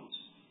 pounds,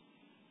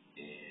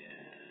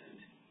 and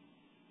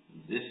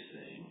this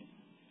thing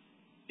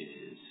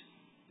is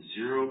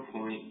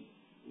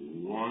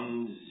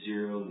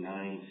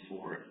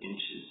 0.1094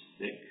 inches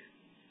thick.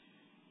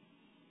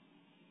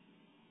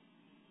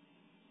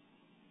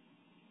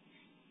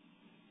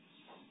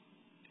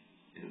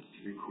 And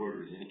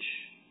 3/4 inch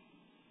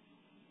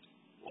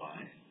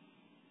wide.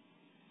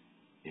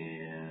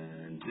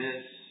 And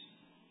this,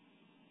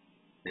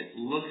 it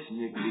looks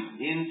like the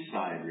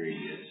inside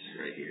radius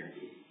right here.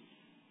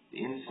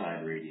 The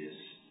inside radius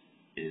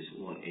is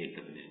 1/8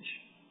 of an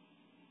inch.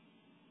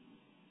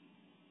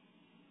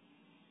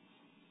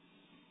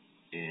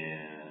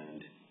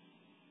 And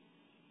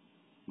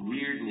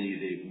weirdly,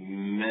 they've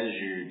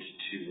measured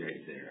to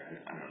right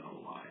there. I don't know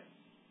why.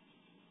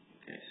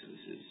 Okay, so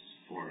this is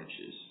 4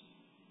 inches.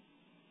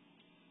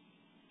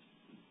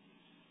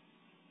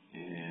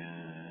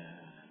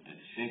 And I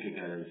think I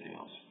got everything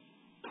else.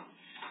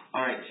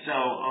 All right, so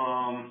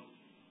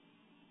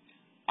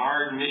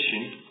our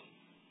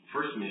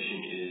first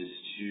mission is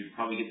to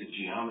probably get the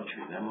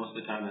geometry. Now, most of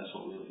the time, that's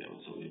what we look at.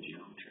 So we have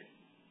geometry.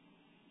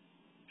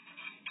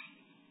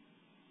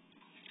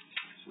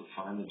 So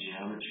find the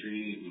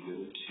geometry. We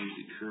go to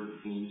the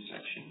curved beam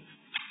section.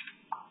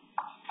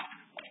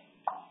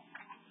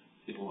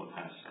 People won't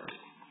pass already.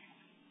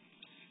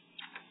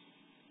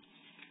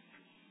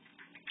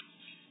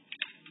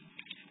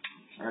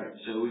 All right,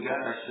 so we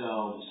got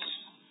ourselves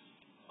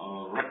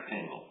a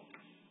rectangle.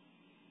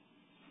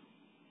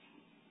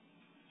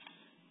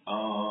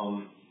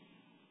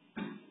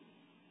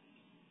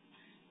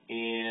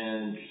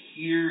 And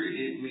here,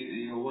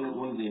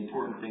 one of the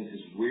important things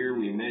is where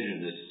we measure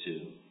this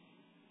to.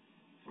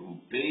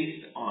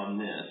 Based on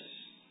this,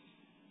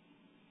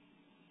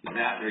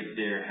 that right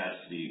there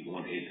has to be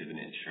 1/8 of an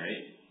inch,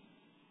 right?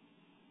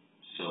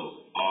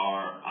 So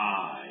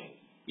RI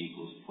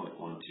equals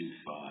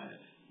 0.125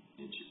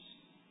 inches.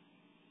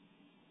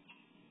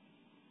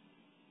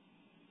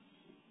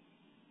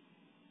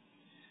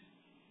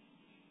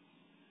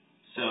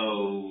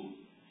 So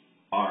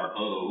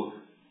RO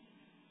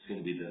is going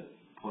to be the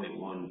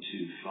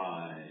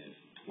 0.125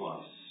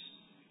 plus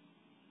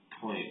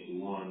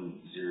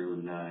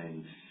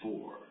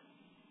 0.1094.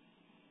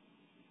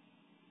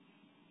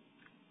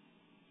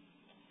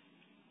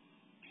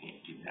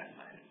 Can't do that in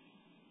my head.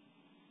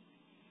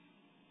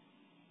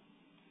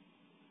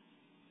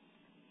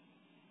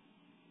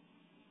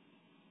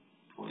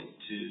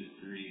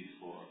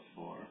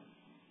 .2344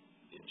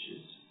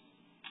 inches.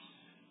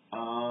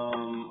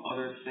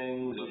 Other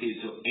things. Okay,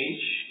 so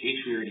H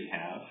we already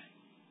have.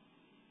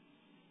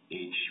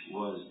 H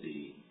was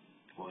the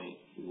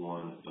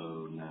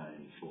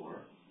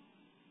 0.1094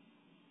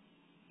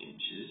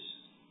 inches.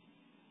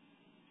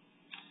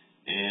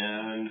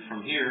 And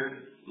from here,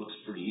 looks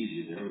pretty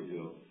easy. There we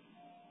go.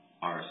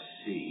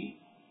 RC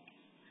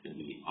is going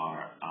to be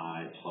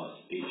RI plus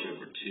H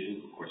over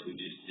 2. Of course, we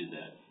just did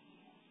that.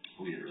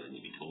 We didn't really need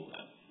to be told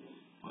that.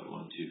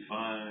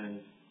 0.125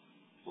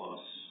 plus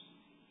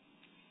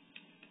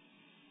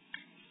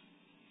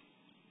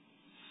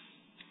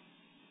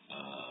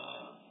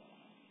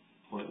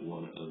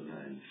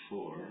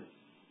over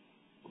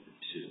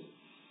 2.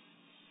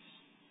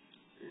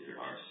 There's your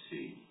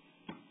RC.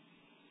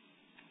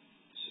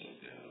 So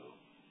go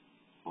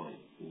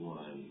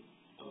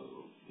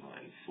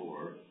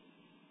 0.1094,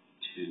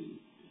 2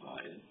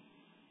 divided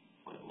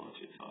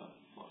 0.125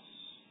 plus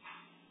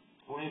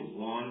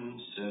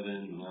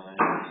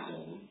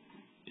 0.1797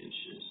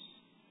 inches.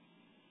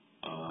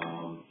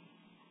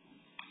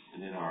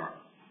 And then our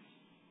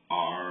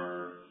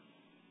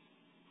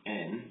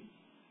RN.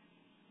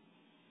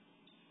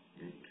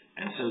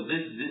 And so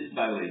this,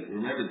 by the way,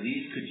 remember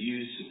these could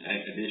use some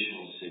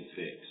additional sig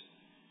figs.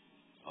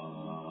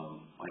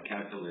 My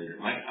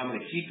calculator, I'm going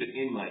to keep it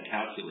in my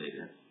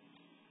calculator.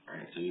 All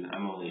right, so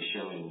I'm only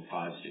showing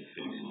 5 sig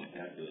figs in my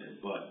calculator,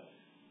 but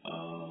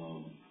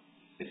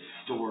it's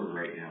stored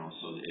right now,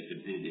 so that if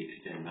it did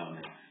extend on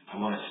it, I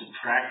want to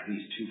subtract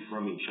these two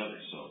from each other.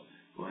 So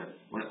I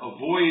want to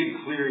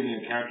avoid clearing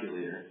your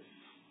calculator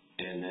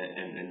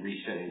and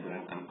resetting, but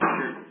I'm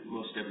sure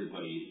most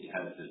everybody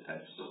has the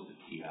type, still the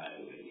TI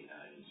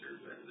 89s or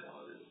whatever the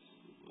hell it is,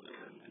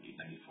 whatever,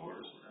 94s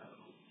or I don't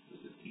know,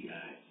 is it TI?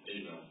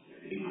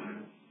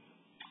 89.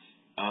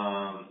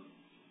 All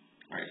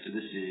right, so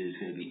this is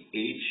going to be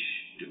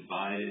H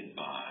divided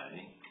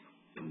by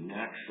the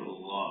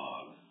natural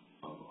log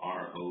of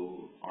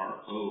RO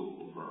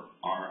over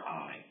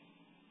RI.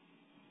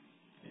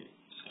 Okay,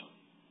 so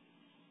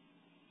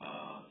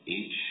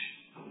H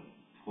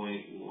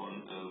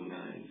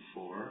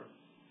 0.1094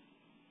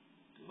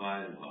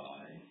 divided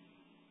by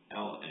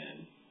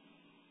LN,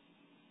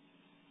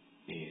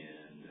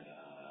 and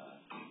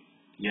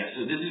yeah,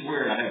 so this is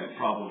where I have a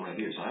problem right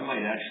here. So I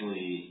might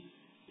actually,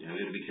 you know,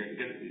 you got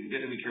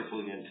to be careful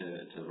again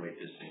to write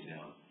this thing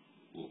down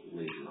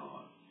later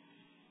on.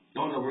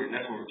 No,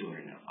 that's what we're doing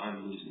right now.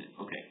 I'm losing it.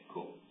 Okay,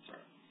 cool.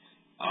 Sorry.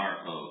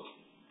 RO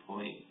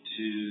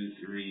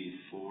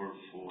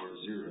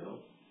 0.23440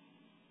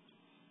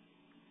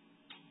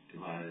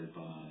 divided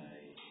by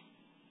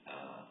RI,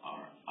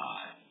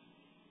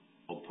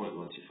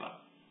 0.125.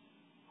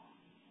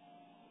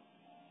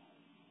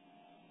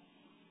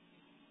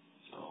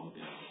 So we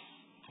got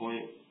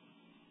 0.2344,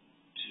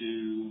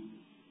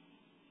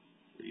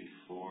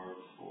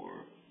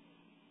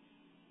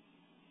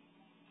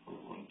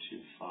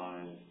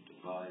 0.125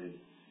 divided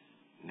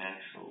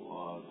natural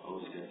log.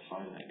 Always got to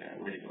find that guy.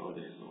 Where'd he go? Oh,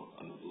 there's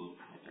on the blue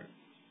right there.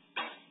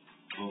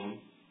 Boom,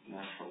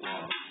 natural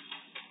log.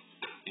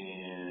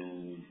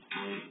 And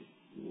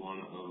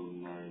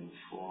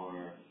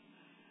 0.1094.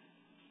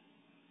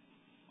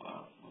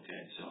 Wow,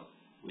 okay, so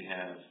we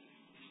have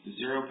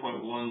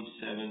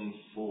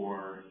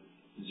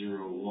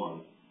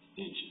 0.17401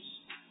 inches.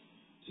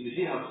 So you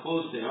see how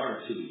close they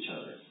are to each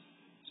other.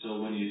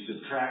 So when you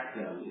subtract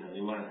them, you know,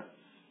 we want to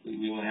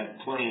have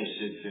plenty of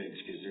sig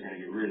figs because they're going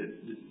to get rid of,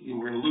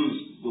 we're going to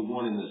lose the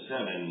 1 and the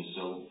 7.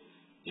 So,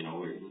 you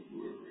know,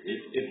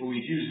 if we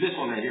use this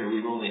one right here,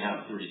 we'd only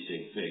have 30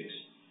 sig figs.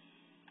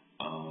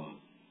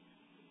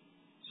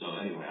 So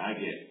anyway, I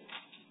get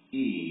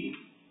E,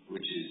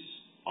 which is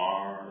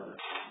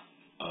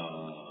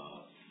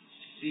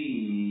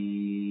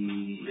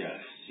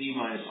C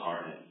minus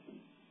RN.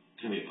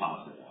 It's going to be a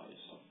positive value,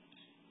 so.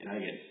 And I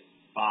get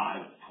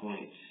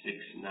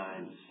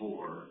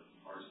 5.694.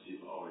 RC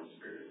is always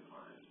greater than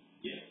RN.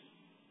 Yeah.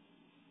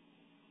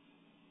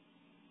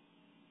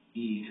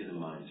 E to the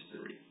minus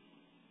 30.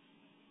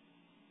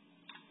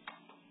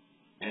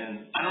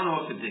 And I don't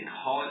know if they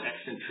call it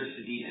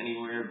eccentricity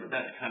anywhere, but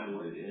that's kind of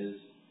what it is.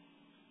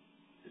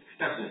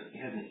 It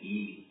has an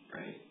E,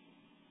 right?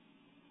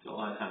 So a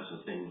lot of times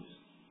when things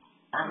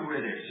aren't where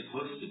they're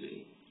supposed to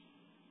be,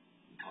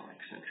 we call them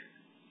eccentric.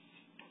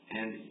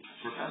 And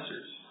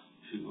professors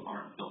who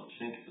don't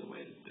think the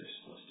way that they're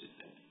supposed to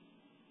think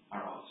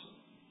are also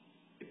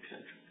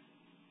eccentric.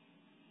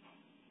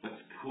 That's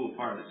the cool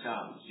part of the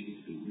job is you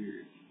get to be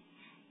weird.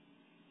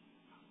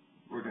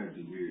 We're going to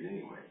be weird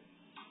anyway.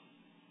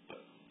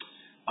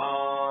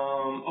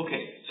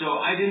 Okay, so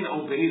I didn't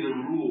obey the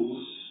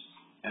rules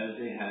as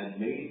they had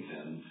made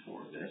them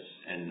for this,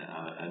 and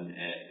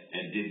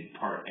did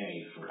part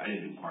A first. I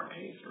didn't do part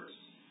A first,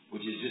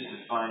 which is just to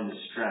find the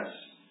stress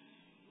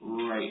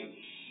right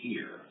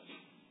here.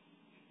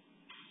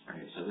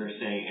 Right, so they're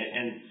saying,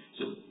 and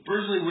so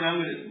personally, what I'm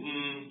going to,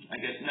 I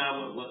guess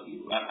now,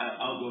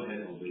 I'll go ahead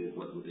and obey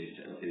what they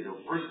said. Okay, so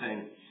first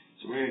thing,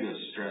 so we're going to go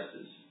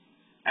stresses.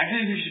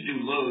 Actually, we should do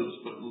loads,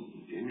 but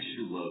we should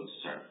do loads.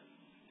 Sorry.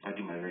 I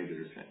do my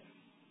regular thing.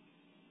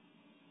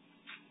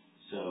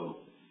 So,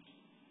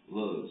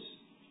 loads.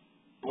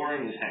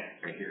 Boring as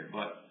heck right here,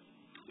 but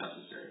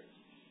necessary.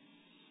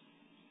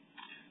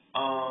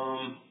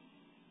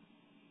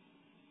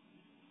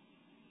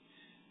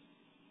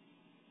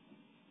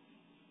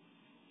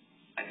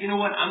 You know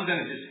what? I'm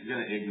gonna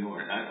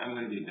ignore it. I'm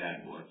gonna be a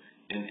bad boy.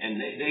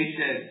 And they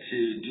said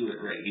to do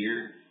it right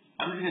here.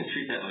 I'm just gonna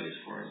treat that like it's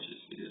 4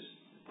 inches because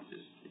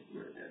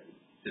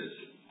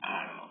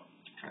I don't know.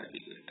 Try to be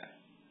a good guy.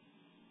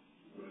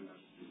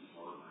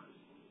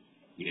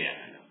 Yeah,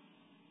 I know.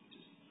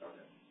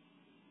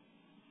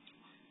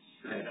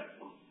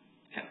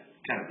 Okay.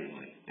 Kind of being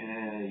like,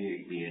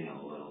 you're being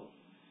a little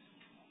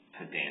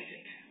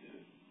pedantic.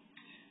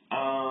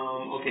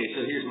 Okay,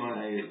 so here's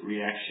my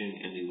reaction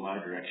in the y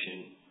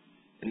direction.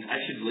 And I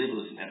should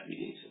label this an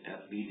FBD. So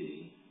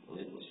FBD, the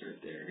label is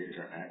right there. Here's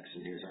our x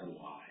and here's our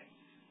y.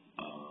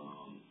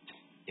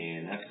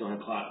 And that's going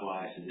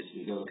clockwise, and this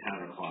we go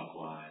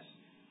counterclockwise.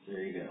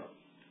 There you go.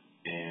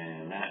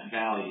 And that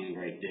value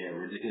right there,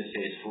 we're just going to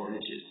say it's 4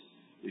 inches.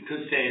 We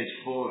could say it's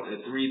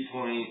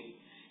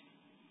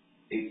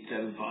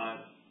 3.875.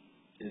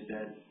 Is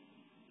that?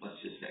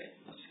 Let's just say.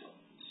 Let's go.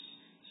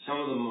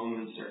 Some of the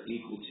moments are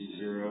equal to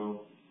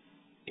 0,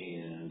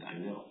 and I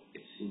know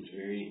it seems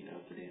very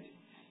pedantic.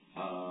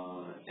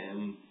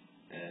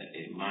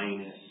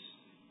 Minus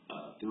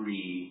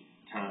 3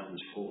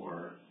 times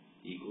 4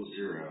 equals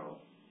 0.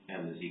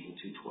 M is equal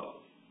to 12.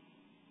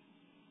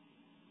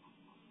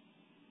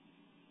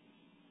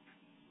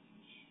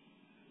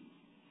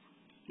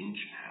 Inch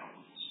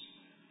pounds.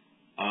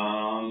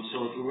 So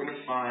if we're going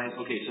to find,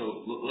 okay,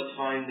 so let's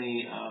find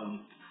the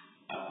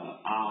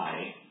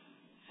I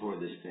for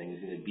this thing.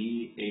 It's going to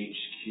be h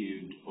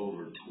cubed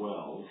over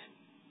 12,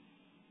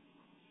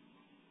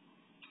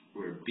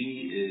 where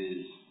b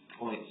is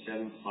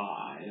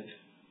 0.75,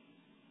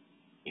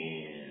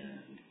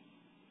 and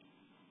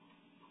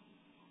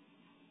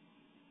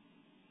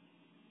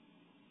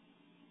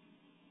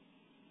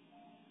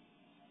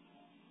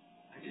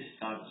I just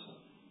thought of something.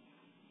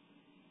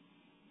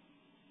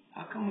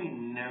 How come we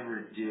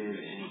never did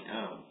any?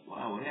 Oh,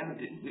 wow, we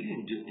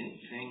didn't do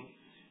anything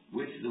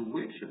with the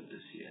width of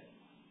this yet.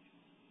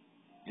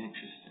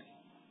 Interesting.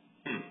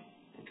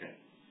 Okay.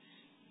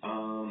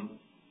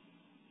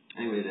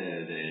 Anyway,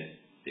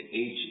 the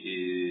h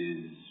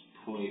is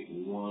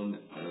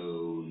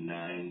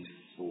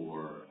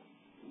 0.1094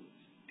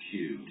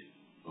 cubed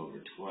over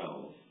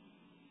 12.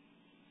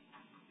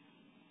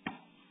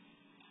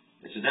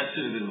 And so that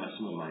should have been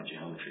some of my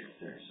geometry up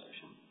there, so I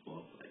should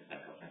like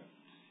back up there.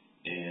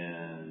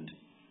 And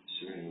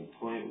so we're going to go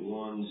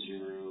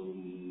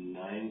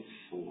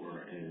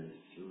 0.1094 and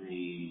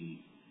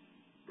 3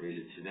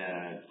 raised to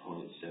that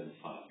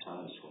 0.75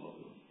 times 12.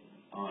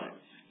 All right.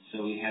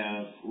 So we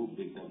have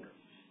big number,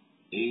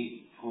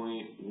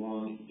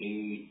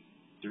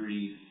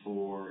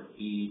 8.1834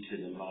 e to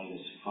the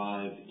minus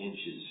 5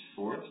 inches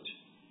fourth.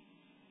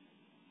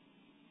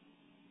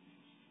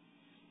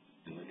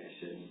 And like I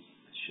said, I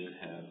should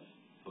have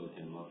put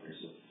him up there.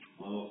 So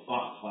my little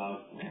thought cloud.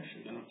 I'm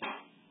actually gonna.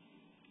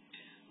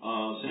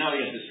 So now we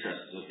have the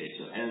stresses. Okay,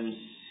 so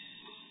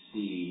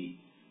MC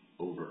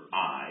over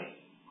I.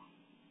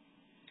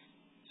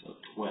 So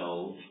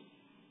 12,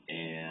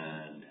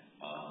 and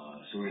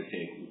so we're going to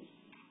take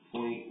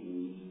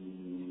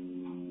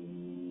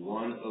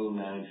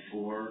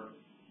 0.1094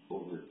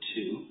 over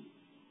 2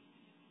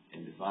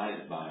 and divide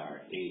it by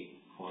our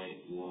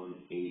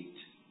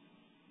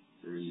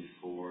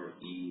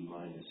 8.1834 e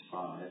minus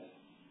 5.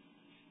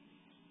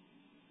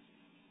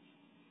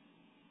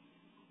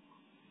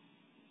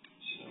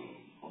 So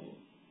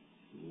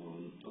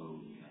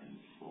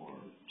 0.1094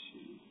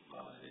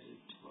 divided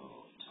 12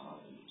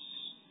 times.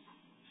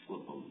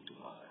 Flip them,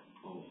 divide.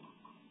 Boom.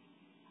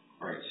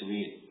 All right, so we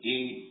get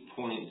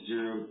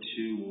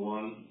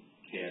 8.021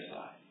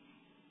 KSI.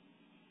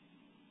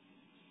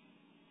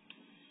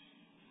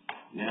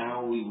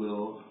 Now we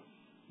will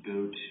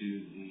go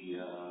to the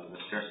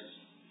stresses.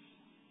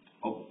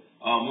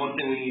 One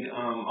thing we need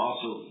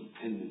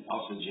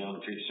also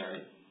geometry.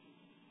 Sorry,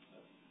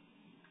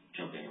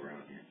 jumping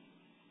around here.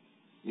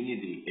 We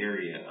need the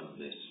area of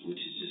this, which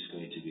is just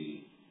going to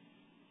be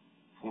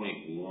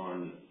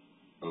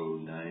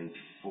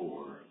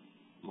 0.1094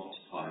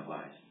 multiplied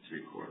by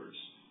 3/4.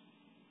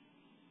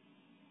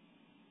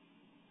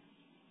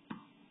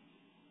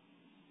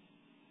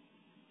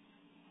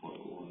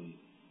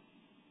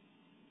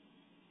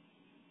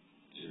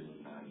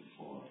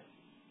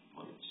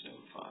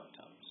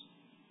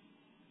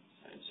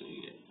 So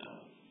we get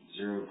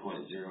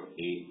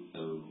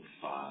 0.08050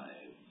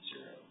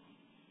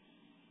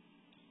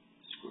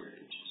 square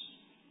inches.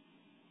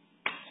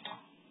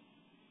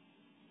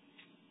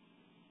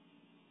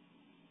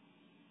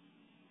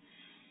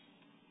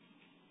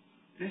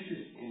 This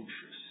is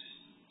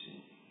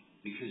interesting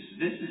because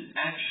this is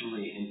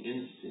actually an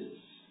instance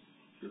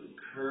for the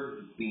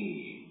curved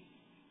beam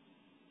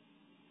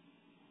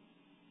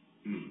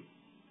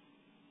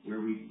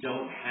where we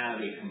don't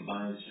have a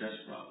combined stress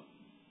problem.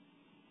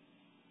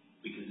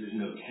 Because there's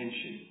no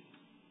tension,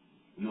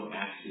 no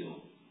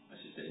axial, I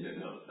should say, I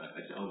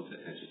almost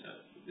said tension,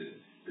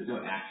 there's no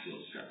axial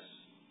stress.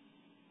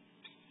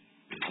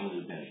 It's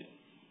only bending.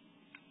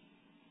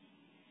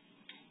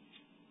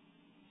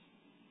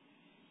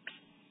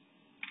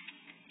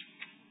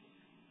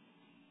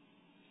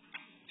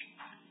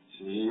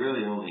 So we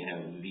really only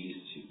have these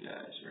two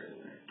guys right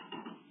there.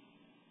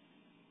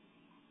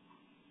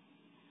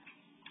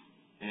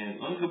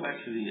 And let me go back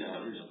to the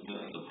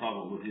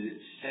problem. Did it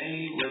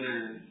say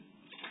whether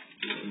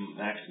it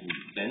actually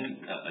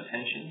bend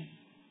attention?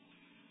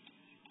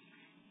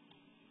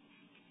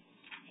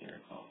 Can't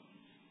recall.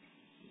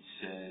 It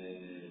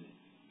said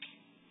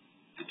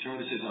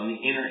Determine this is on the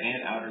inner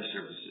and outer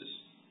surfaces.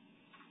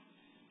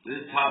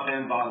 This top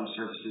and bottom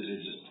surfaces are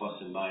just plus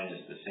and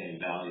minus the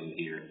same value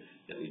here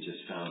that we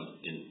just found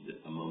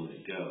a moment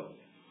ago.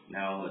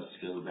 Now let's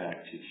go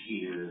back to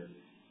here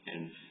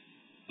and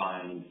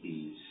find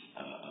these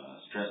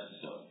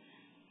stresses.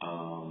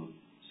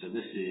 So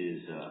this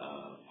is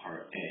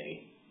part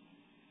A.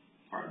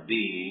 Part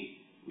B,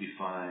 we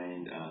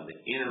find the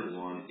inner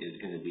one is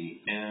going to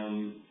be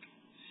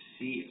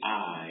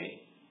MCI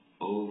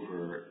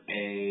over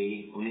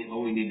A.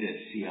 We need the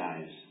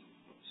CI's.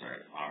 Sorry,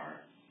 RI.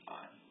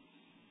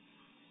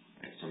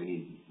 Right, so we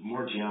need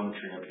more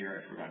geometry up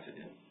here. I forgot to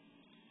do.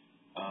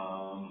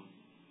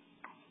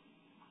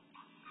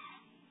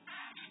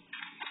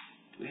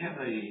 We have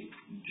a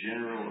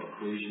general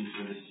equation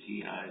for the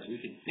CI's. We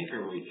can think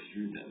our way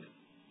through them.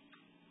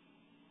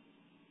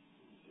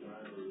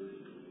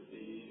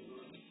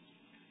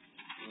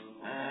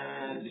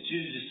 It's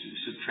usually just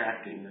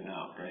subtracting them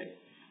out, right?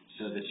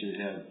 So that you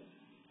have,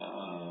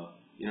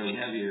 you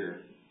have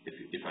your,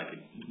 if I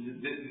could,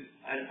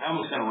 I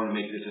almost kind of want to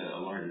make this a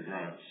larger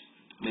drawing.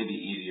 Maybe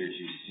easier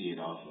to see it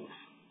off of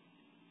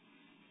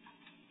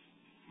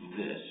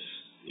this,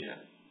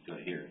 go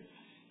here,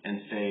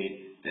 and say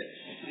that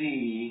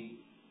CI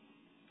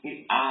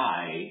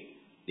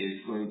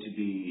is going to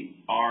be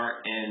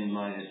Rn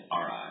minus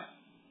Ri.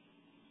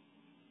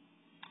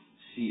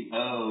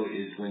 CO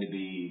is going to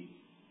be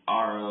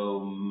RO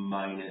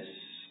minus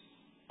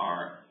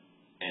Rn.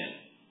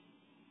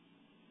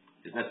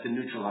 Because that's the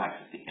neutral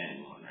axis, the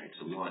N one, right?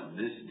 So we want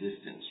this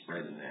distance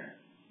right in there.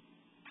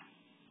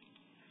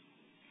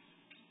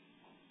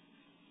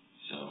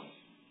 So,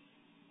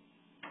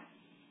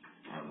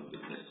 I'm going to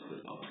put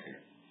it over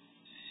here.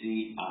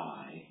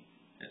 CI,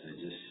 as I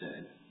just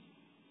said,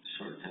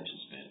 short attention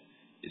span,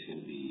 is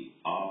going to be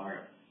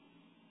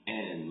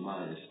Rn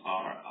minus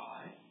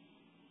Ri.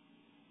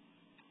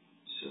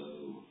 So,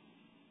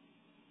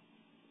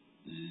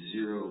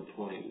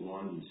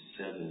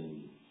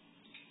 0.1740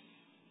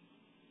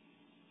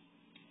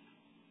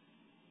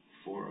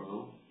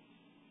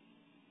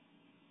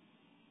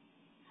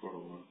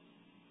 401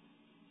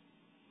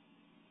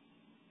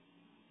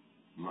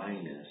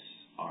 minus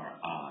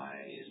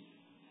Ri is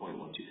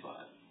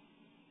 0.125.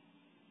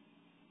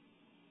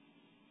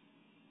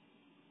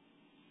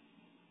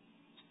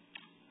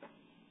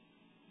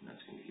 And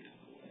that's going to get out of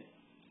the way.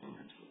 I'm going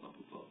to have to put up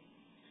a book.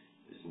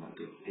 This is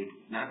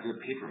not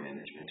good paper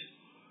management.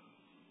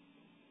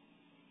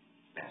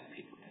 Bad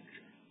paper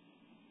management.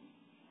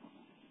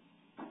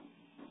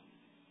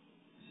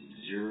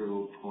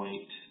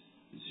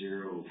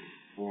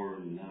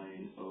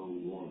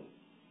 0.04901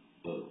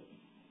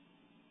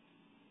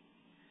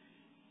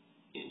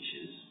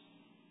 inches.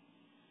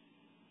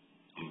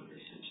 I'm going to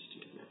erase inches to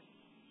it now.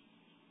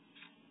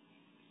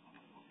 I'll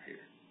put it over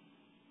here.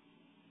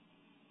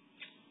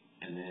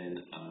 And then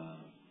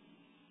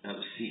that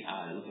was CI.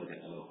 It looks like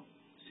an O.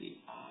 CI.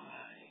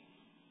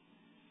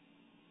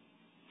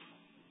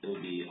 It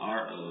would be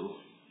RO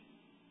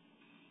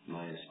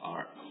minus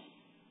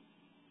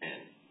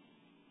RN.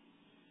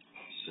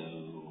 So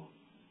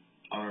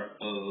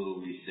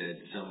RO, we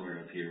said somewhere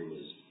up here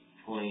was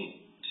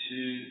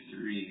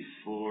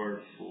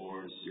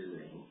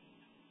 0.23440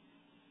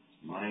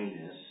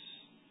 minus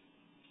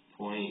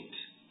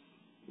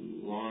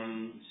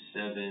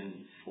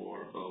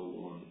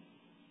 0.17401.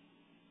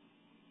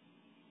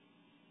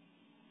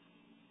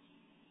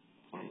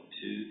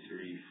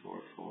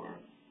 0.2344.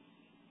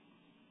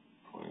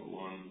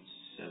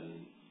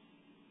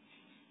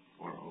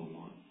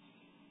 0.17401.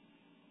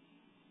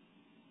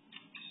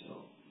 So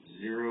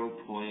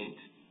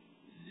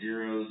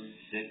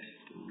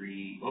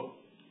 0.063. Oh,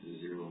 there's a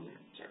zero in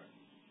there. Sorry.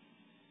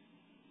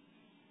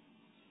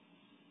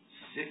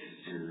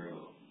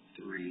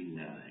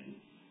 6039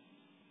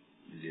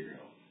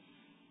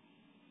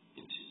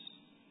 inches.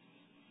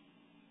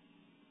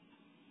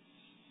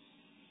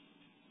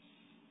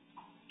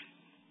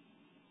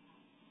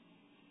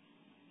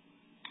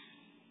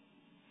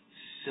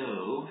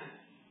 So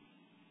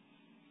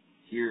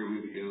here we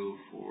would go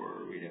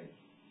for, we'd have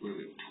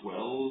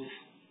 12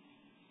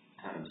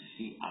 times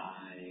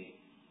CI,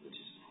 which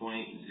is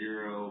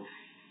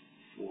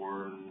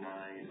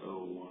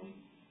 0.04901,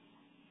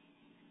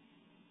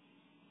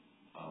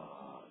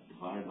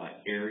 divided by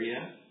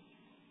area,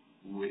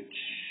 which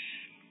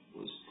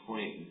was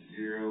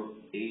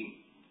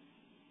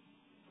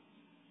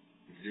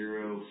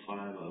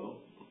 0.08050,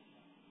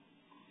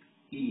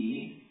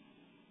 E,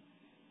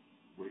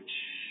 which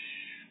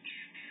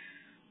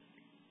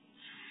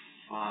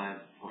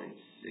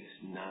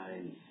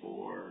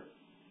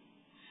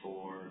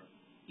 5.6944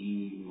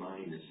 E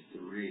minus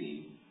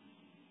 3,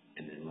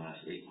 and then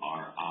lastly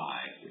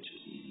RI, which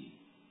is easy,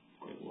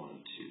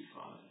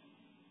 0.125.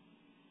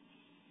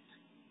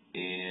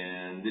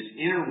 And this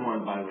inner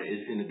one, by the way,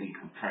 is going to be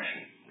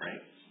compression,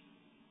 right?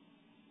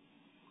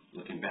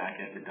 Looking back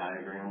at the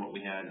diagram, what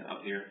we had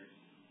up here,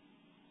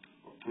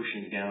 we're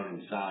pushing down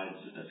inside,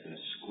 so that's going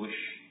to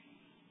squish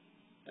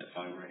that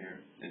fiber right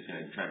here. And it's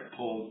going to try to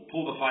pull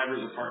the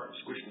fibers apart,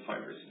 squish the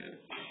fibers together.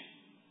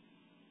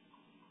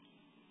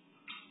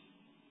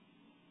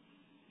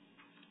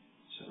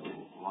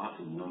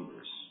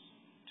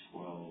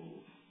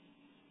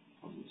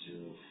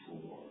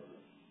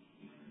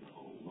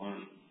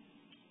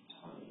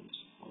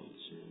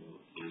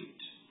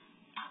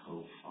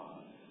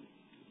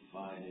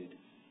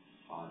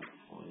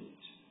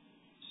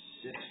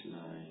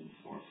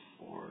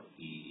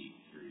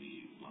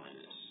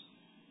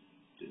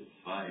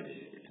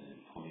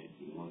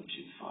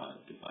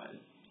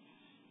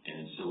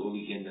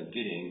 end up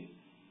getting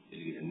is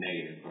you get a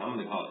negative, but I'm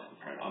going to call it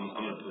comparative. I'm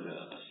going to put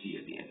a C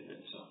at the end of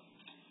it. So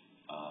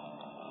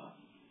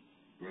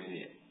we're going to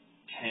get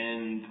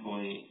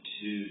 10.26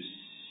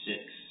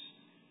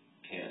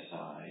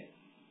 KSI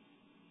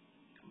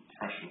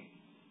compression.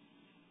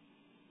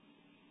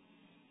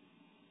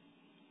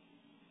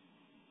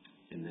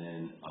 And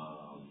then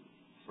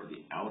for the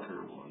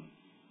outer one,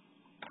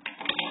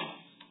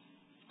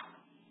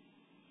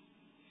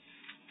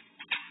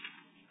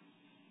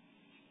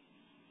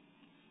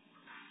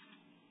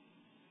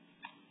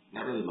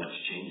 not really much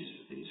changes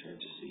with these, hard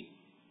to see.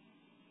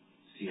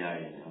 CI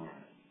and R.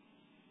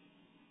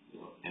 You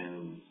know,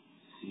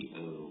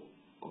 MCO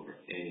over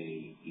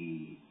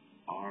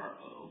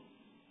AERO.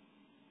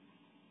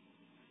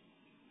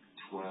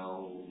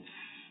 12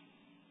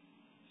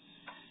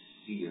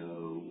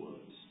 CO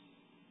was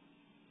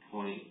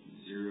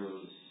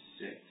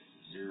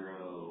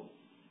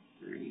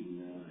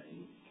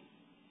 0.06039.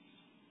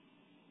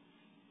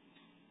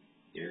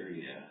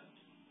 Area.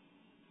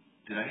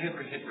 Did I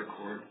ever hit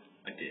record?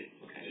 I did.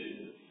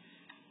 Okay.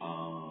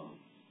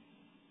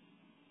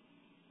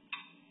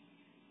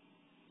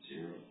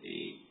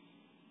 0850.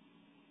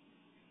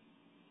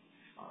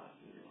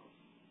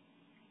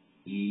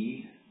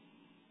 E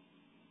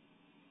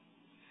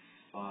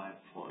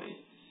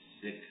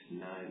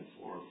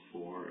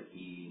 5.6944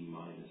 E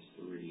minus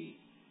 3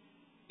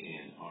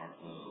 and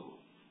RO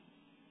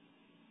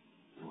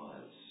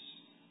was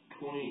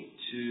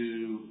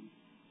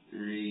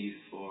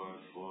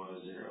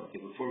 0.23440. Okay,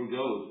 before we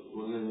go,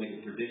 we're going to make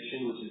a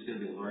prediction, which is going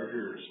to be a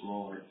larger or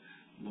smaller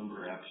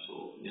number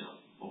absolute,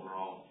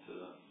 overall to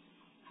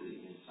the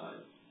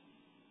inside.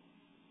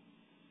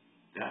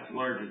 That's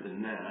larger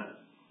than that,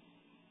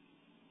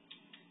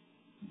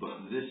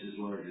 but this is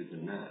larger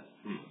than that.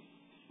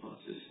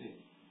 What's this thing?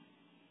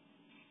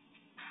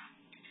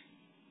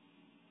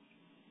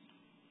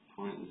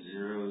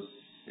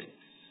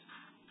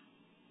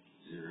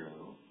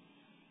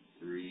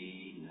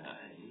 0.06039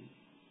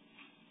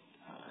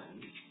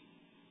 times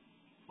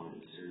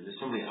 0.0. There's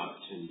so many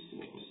opportunities to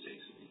make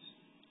mistakes in these.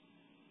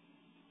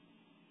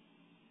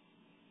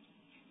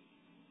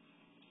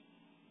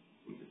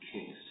 With the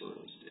king is still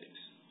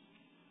mistakes.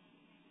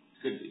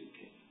 Could be the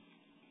king.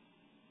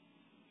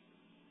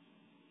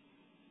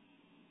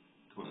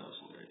 Come on, that was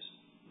hilarious.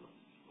 No.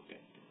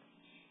 Okay.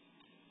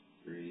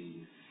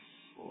 3,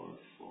 4,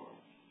 4.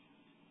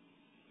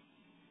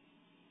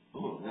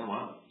 Oh, yeah,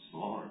 wow.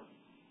 Smaller.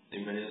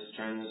 Anybody else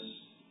trying this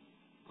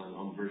on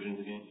home version of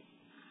the game?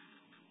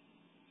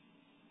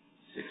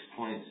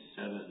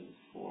 6.744.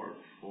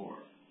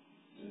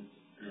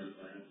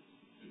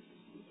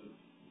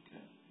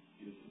 Okay.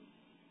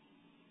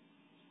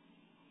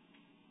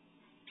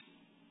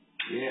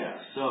 Yeah,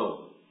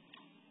 so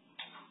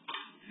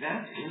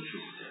that's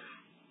interesting.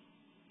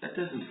 That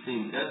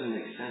doesn't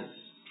make sense.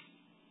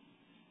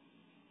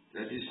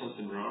 Did I do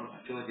something wrong? I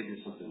feel like I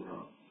did something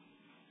wrong.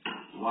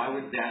 Why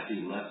would that be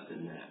less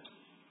than that?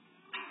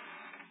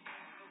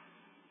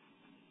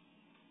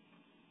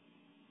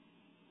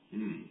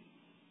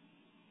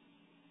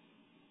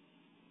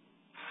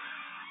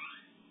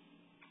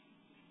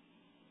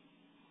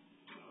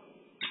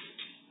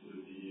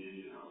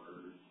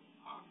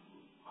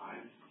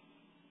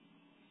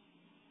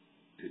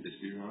 Could this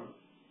be wrong?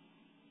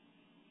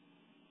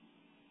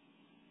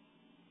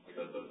 I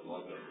got that a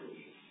lot better.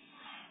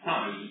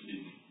 Huh.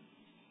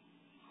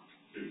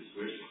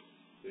 Switch.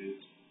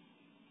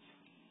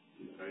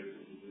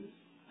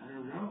 I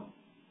don't know.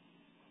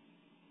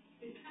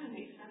 It kind of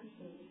makes sense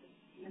though, because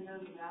even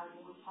though the value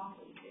on top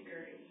is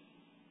bigger, it's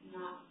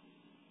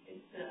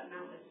the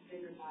amount that's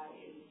bigger by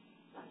is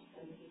less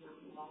than the amount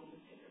on the bottom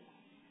is bigger by.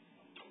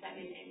 Does that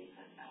make any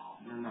sense at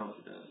all? I don't know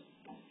if it does.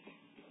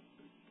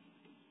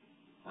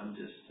 I'm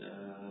just,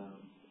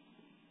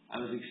 I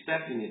was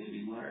expecting it to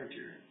be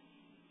larger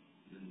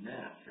than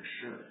that, for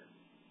sure.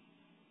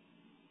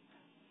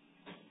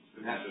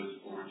 That shows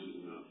oranges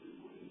and not blue.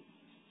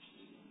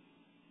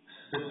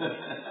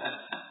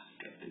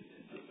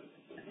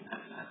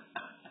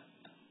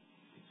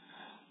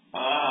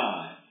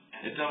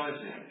 It's always,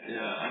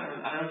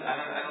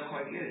 I don't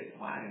quite get it.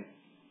 Why?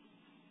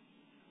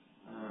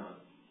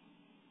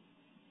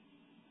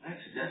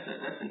 Actually, that's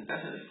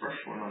a fresh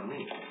one on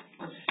me.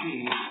 Let's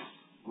see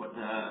what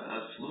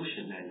the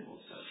solution manual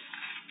says.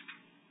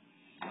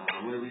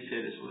 What did we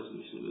say this was?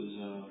 This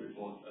was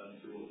 314.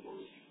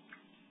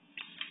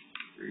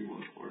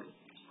 3140.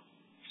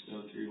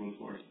 So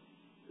 3140.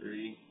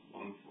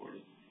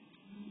 3140.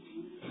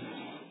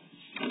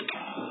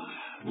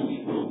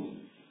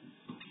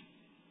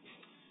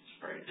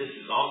 Alright, this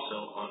is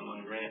also on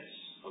my rants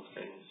of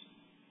things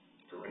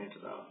to rant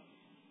about.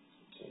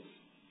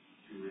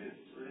 To rant?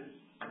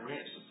 I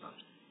rant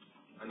sometimes.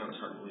 I know it's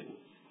hard to read.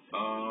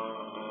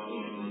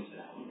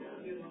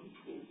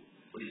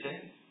 What do you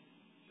say?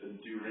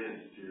 Do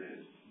rant.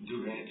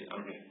 Do rant.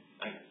 Okay.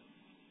 I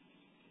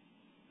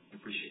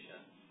appreciate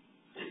that.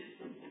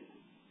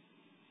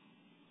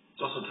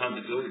 It's also time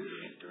to go to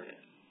Durant.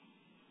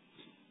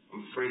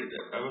 I'm afraid of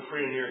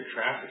near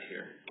traffic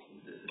here.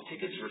 The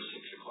tickets were 6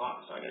 o'clock.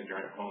 o'clock, so I gotta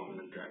drive home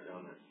and then drive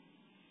down there.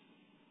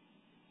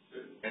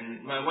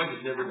 And my wife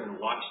is never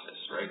gonna watch this,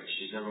 right?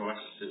 She's never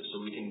watched this,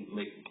 so we can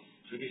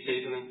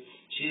say something.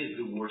 She is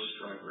the worst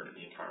driver in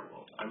the entire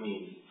world. I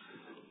mean,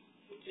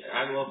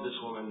 I love this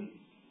woman,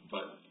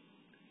 but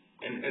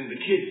and the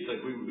kids,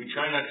 like we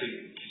try not to.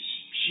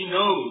 She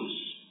knows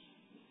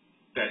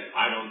that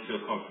I don't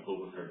feel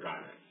comfortable with her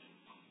driving.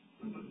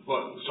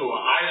 But so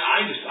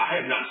I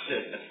have not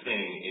said a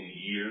thing in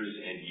years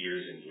and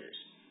years and years.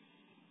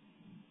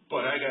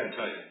 But I gotta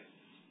tell you,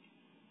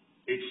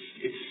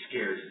 it's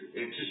scary.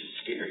 It's just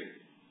scary.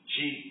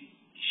 She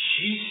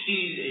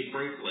sees a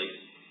brake light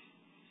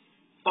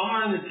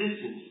far in the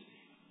distance,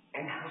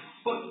 and her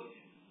foot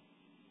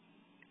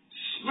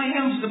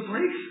slams the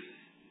brakes.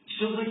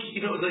 So I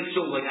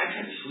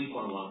try to sleep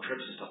on long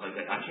trips and stuff like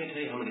that. I can't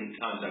tell you how many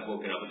times I've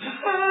woken up and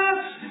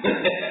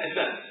I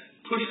got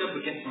pushed up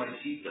against my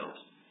seatbelt.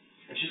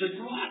 And she's like,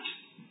 what?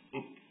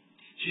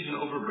 She's an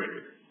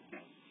overbreaker.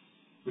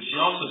 But she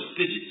also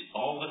fidgets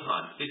all the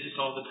time.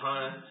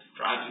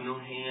 Drives with no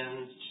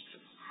hands.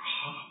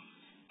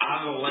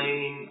 Out of the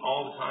lane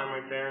all the time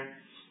right there.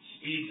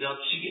 Speeds up.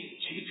 She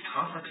gets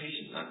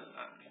confrontations.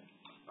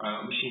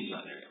 Machine's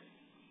not there yet.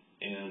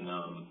 And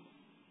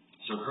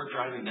so her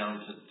driving down,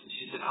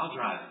 she said, I'll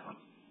drive.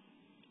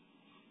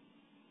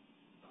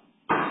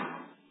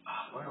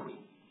 Where are we?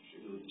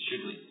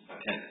 Shigley.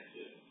 10.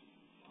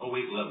 Oh,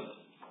 wait, 11.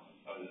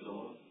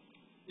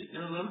 Is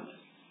there 11?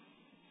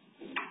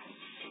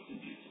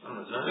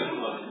 Oh, is there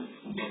 11?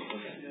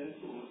 Okay.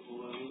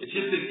 It's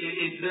just that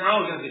they're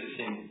all going to be the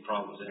same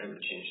problems. They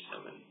haven't changed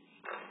them.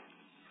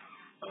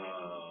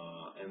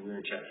 And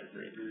we're in chapter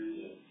 3.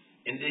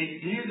 And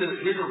here's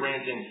a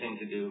ranting thing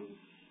to do.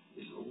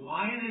 Is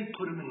why do they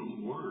put them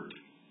in Word?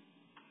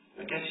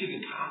 I guess you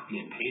can copy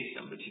and paste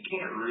them, but you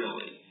can't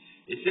really.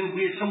 It's in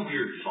some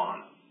weird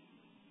font.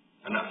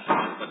 Not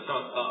font, but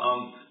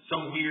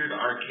some weird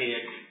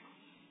archaic.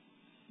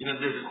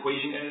 There's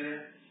equation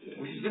editor,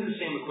 which has been the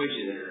same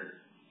equation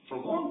editor for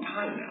a long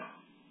time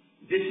now.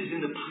 This is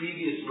in the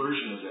previous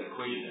version of that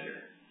equation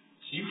editor,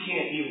 so you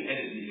can't even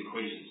edit these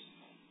equations.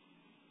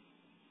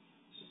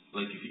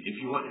 Like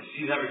if you want to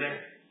see that right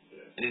there.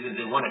 And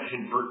they want to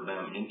convert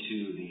them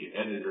into the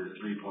editor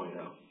 3.0.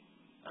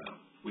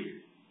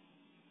 Weird.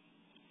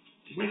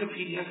 Just make a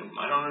PDF of them.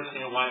 I don't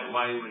understand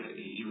why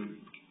you would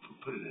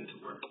put it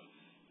into Word.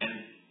 And,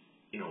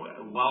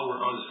 while we're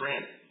on this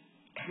rant,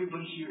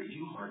 everybody here at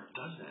UHeart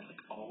does that,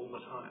 all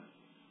the time.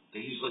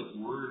 They use,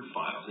 Word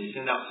files. They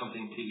send out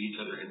something to each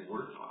other in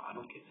Word file. I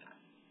don't get that.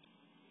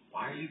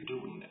 Why are you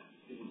doing that?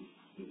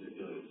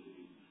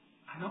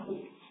 I know.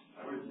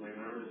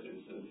 Whenever it's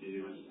instant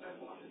video, I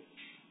want it.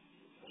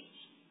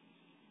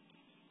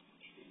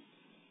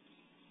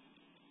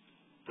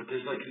 But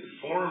there's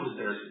forms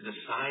there, the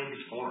signed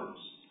forms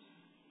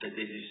that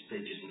they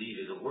just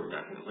leave as a Word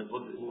document.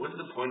 What's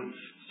the point of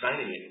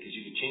signing it? Because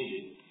you could change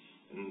it.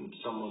 And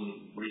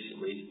someone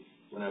recently,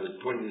 when I was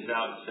pointing this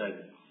out,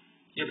 said,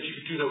 "Yeah, but you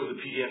could do that with a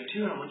PDF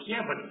too." And I'm like,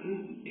 "Yeah, but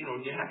you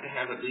have to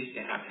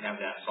have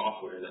that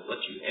software that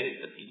lets you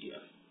edit the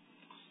PDF."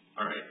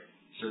 All right.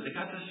 So they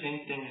got the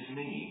same thing as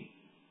me,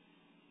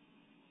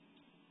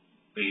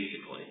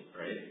 basically,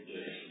 right?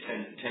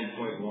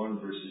 10.1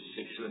 versus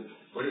 6.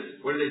 What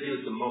do they do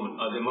at the moment?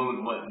 The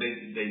moment what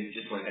they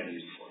just went ahead and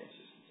used foreign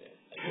systems.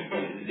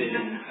 They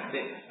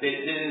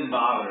didn't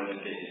bother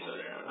with it. So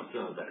I'm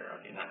feeling better. I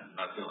mean,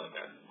 not feeling like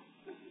that.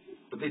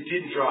 But they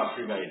did draw a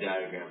 3-value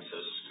diagram, so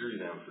screw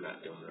them for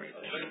not doing the right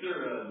thing. I think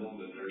they're a little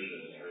bit inertia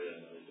in the area.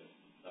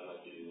 That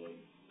might be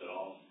at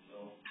all.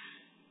 No.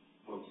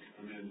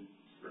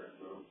 Correct,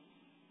 bro.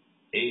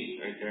 8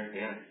 right there.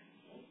 Yeah.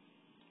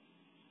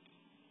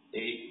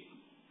 8.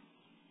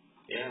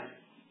 Yeah.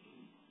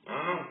 I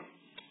don't know.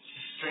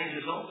 Strange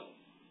result.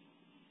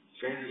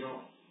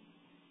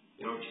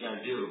 You know what you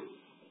gotta do?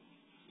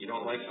 You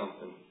don't like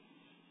something,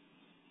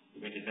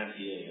 you make an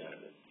FDA out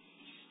of it.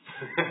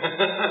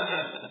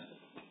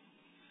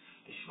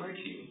 I swear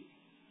to you.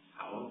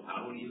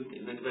 How would you?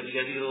 But you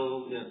gotta be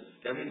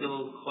a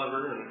little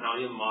clever in how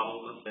you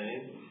model the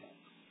thing.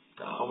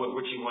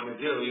 What you want to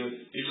do. You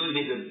usually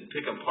need to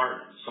pick a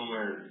part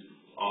somewhere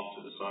off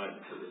to the side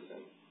for the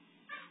thing.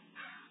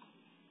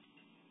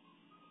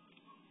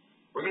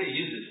 We're going to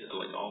use this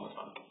all the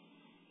time.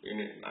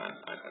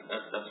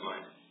 That's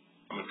mine.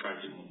 I'm going to try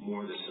to do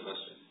more this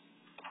semester.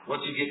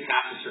 Once you get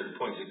past a certain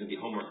point, there's going to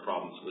be homework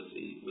problems with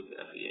the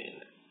FEA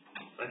in there.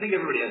 I think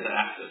everybody has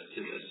access to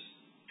this,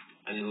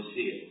 and you'll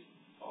see it.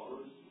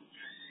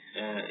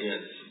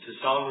 Yes, to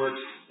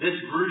SolidWorks. This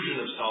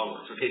version of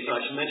SolidWorks. Okay, so I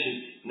should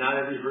mention, not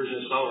every version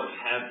of SolidWorks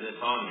has this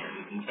on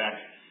here. In fact,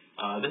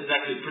 this is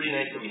actually pretty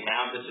nice that we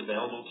have this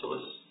available to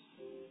us.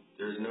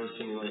 There's no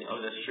simulation. Oh,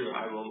 that's true.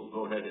 I will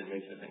go ahead and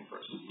make the thing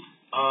first.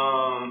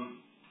 I'm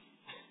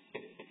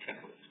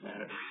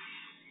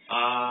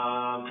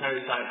trying to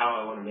decide how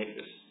I want to make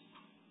this.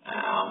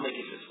 I'll make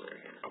it this way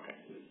right here. Okay.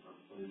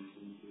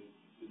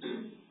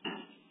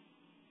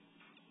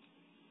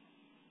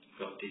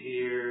 Go up to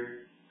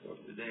here. Go up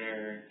to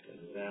there. Go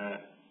to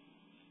that.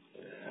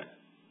 Go to that.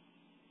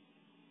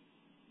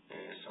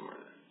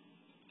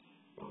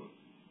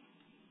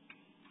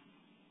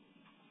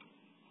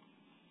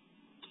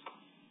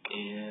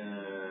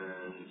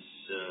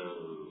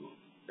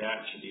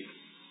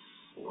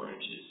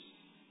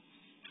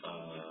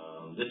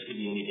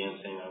 be any damn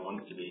thing I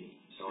want it to be.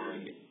 So I'll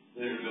make it.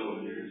 They're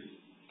building yours.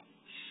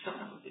 Son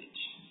of a bitch.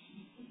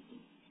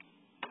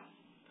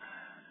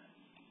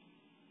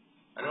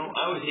 I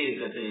always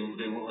hated that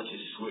they won't let you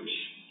switch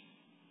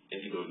if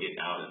you go get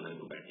out and then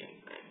go back in,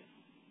 right?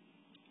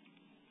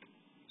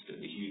 It's gonna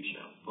be huge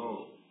now.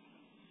 Boom.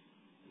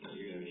 No, I'm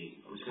just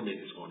gonna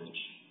make this 1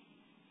 inch.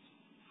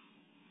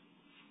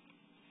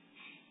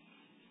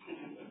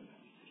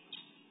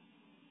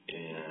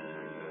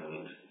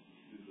 And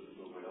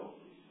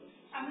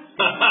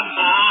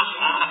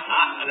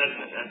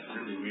that's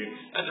really weird.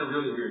 That's a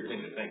really weird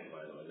thing to think,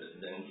 by the way.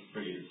 Then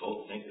for you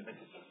both think to think.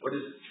 What's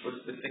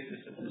the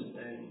thickness of this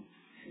thing?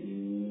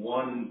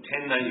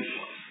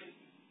 1094.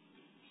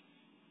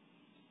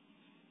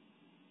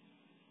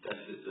 That's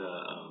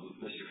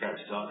Mr.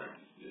 Crab's daughter.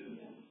 Yeah.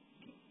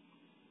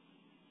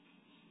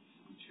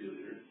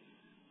 Cheerleader.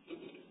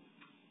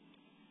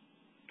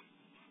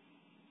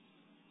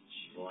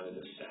 She wanted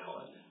a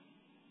salad.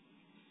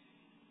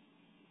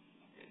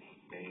 And he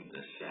made a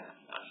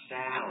salad. I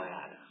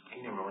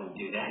never want to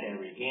do that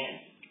ever again.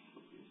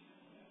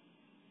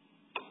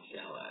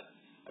 Salad.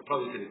 I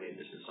probably could have made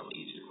this in some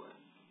easier way.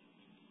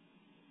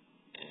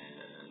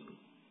 And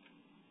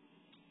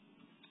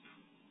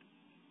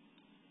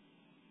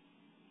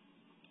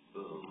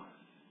boom.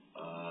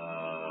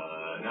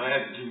 Now I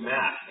have to do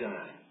math, don't I?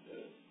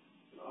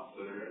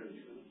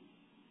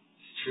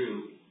 It's true.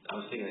 I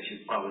was thinking I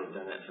should probably have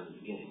done that from the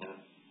beginning, huh?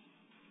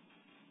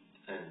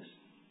 Depends.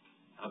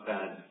 How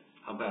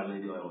bad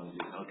maybe do I want to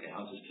do it? Okay,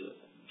 I'll just do it.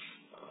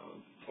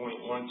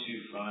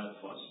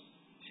 0.125 plus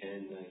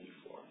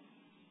 1094.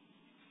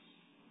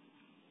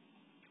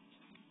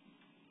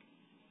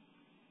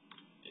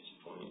 It's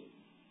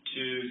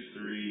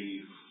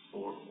 0.2344.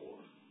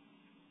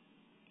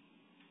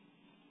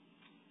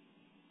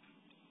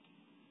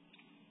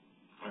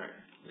 All right,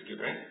 we're good,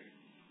 right?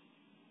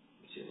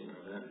 Let's see if we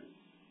know that.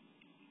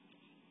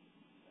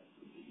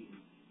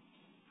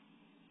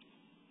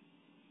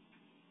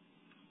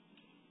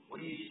 What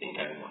do you think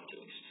I want to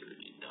extrude,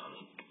 you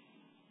dummy?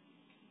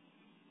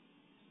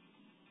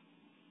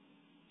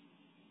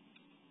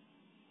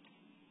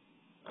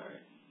 All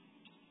right.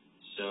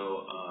 So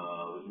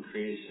we can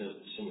create a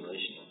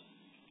simulation.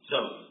 So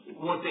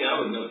one thing I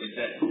would note is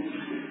that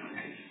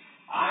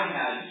I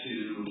had to,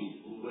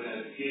 when I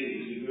was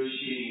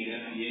negotiating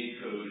an FDA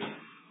code,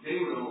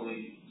 they would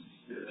only,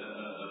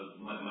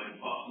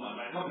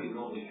 my company would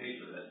only pay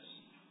for this.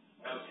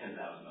 That was $10,000.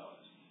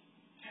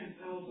 $10,000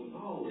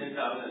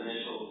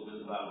 initial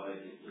was about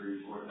like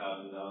 $3,000 to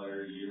 $4,000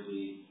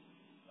 yearly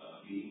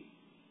fee that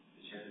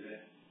you had to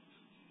pay.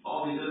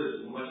 All these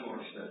others are much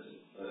more expensive.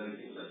 I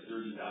think it was like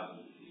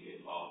 $30,000 to get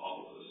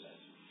all of those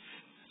things.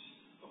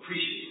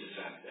 Appreciate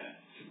the fact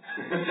that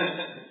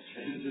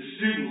it's a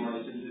student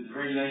license. It's a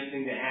very nice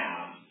thing to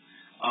have,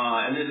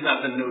 and this is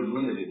not the node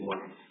limited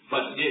one.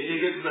 But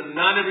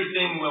not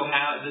everything will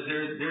have.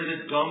 There's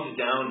a dumbed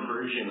down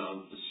version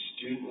of the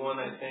student one,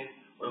 I think.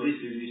 Or at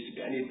least there used to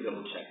be. I need to double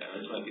check that.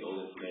 This might be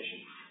old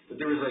information. But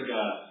there was like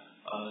a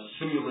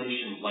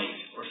simulation light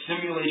or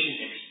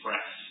simulation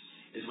express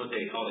is what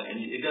they call it.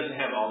 And it doesn't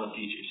have all the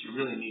features. You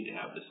really need to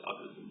have this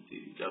other than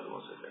the other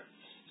ones in there.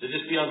 So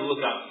just be on the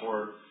lookout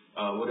for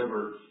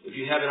whatever. If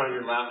you have it on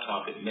your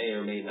laptop, it may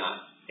or may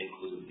not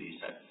include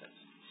these types of things.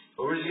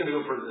 But we're just going to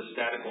go for the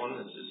static one.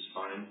 This is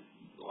fine.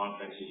 A lot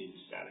of things you need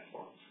the static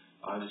for.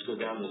 Just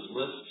go down this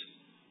list.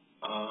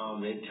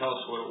 They tell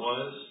us what it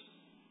was.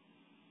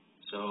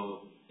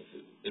 So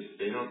if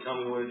they don't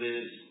tell me what it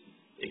is,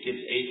 it gets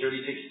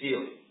A36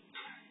 steel.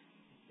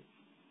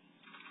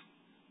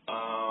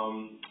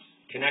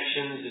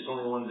 Connections, there's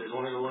only one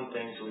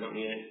thing, so we don't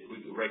need it. We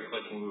can right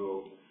click and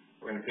we're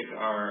going to pick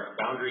our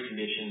boundary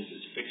conditions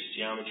as fixed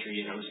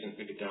geometry, and I'm just going to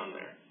pick it down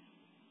there.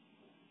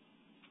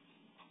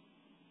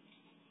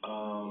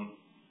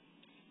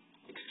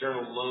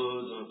 External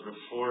loads, I'm going to put a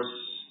force.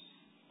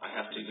 I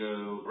have to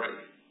go right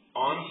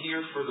on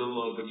here for the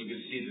load, but you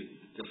can see the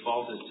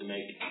default is to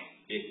make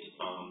it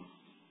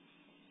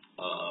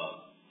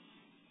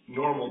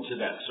normal to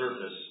that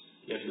surface.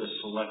 You have to go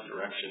select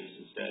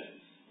directions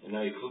instead. And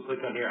now you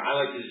click on here. I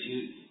like to just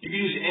use, you can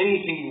use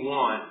anything you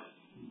want,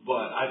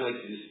 but I'd like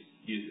to just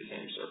use the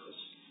same surface.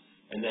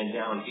 And then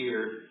down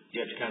here, you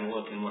have to kind of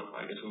look and what,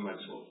 I guess we might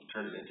as well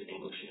turn it into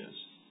English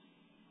units.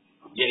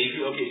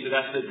 Yeah, okay, so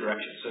that's the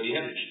direction. So you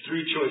have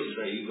three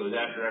choices, right? You can go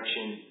that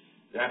direction,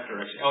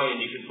 Oh, and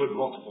you can put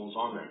multiples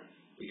on there.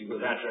 We can go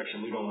that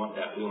direction. We don't want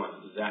that. We want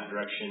that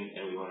direction,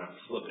 and we want to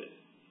flip it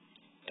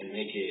and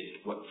make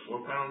it, what,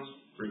 4 pounds?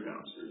 3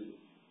 pounds.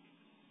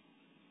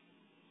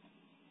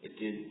 It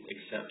did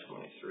accept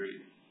my 3.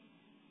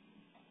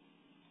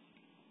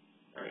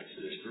 All right,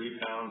 so there's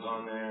 3 pounds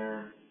on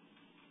there.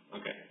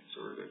 Okay, so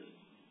we're good.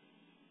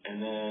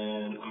 And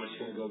then I'm just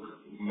going to go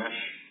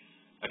mesh.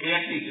 I can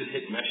actually just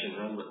hit mesh and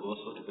run, but let's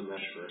look at the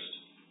mesh first.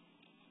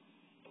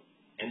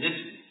 And this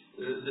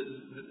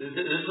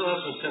will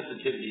have some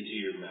sensitivity to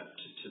your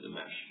to the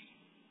mesh.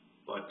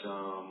 But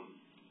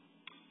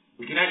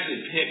we can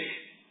actually pick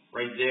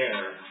right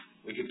there.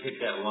 We can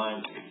pick that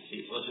line so you can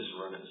see. So let's just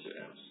run it and see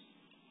what happens.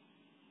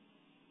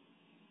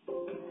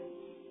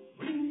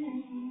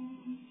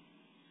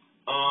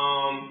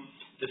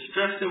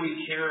 stress that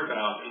we care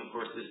about, and of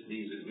course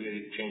these we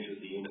gotta change what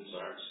the units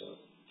are,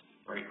 so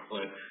right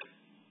click,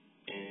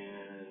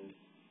 and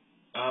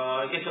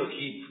I guess I'll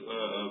keep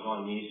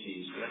von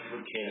Mises, but I can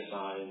put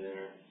KSI in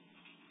there,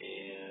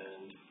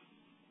 and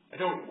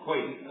I don't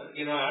quite,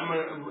 I'm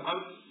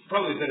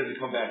probably better to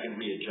come back and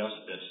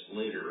readjust this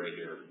later right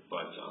here,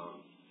 but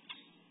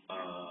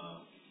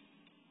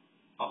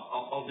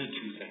I'll do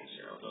two things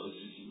here.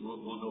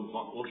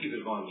 We'll keep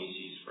it von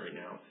Mises for right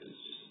now because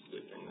it's just a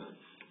good thing.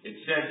 It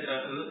said,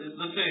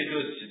 let's say it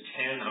goes to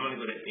 10. I'm going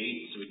to go to 8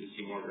 so we can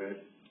see more red.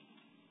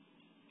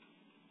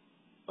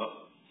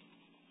 Oh,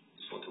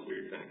 this one's a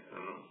weird thing. I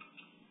don't know.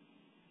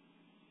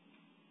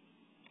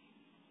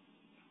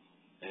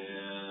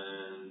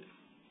 And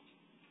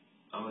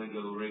I'm going to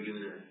go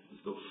regular.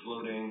 Let's go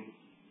floating.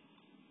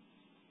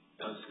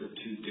 Now let's go 2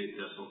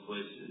 decimal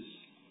places.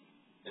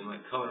 And my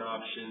color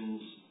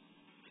options,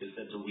 because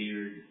that's a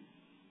weird.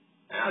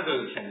 I'll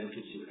go to 10. We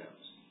can see what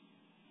happens.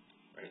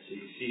 All right, so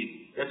you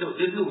see, this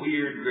is a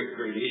weird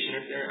gradation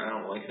right there. I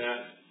don't like that.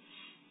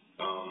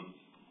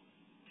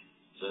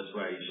 So that's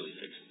why I usually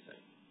fix the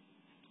thing.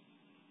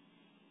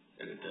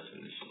 Edit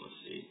definition. Let's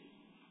see.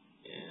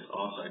 And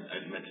also,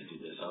 I meant to do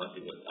this. I like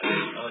to go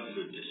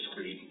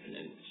discrete and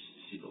then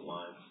see the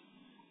lines.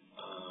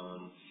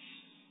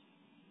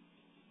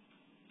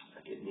 I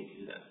didn't need to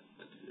do that.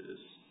 I have to do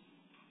this.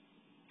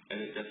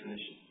 Edit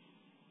definition.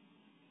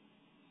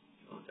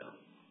 Oh, down.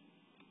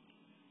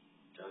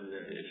 Down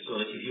there. So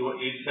if you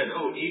said,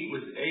 oh, 8's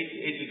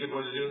a good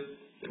one to do,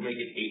 then make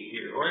it 8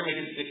 here, or make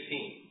it 16.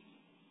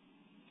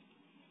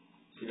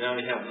 So now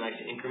we have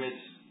nice increments.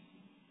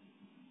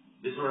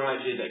 This one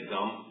reminds me of that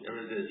gum.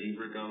 Remember the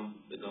zebra gum?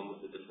 The gum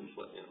with the different,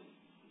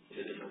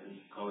 the different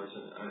colors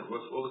in it. I don't know.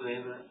 What was the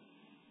name of that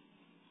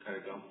kind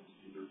of gum? I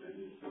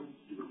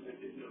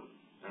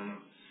don't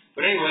know.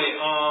 But anyway,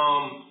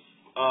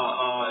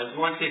 if you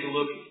want to take a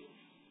look,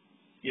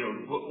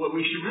 what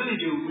we should really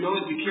do,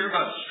 we care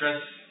about stress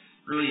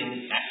really in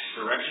the X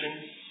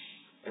direction,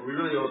 and we're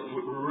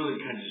really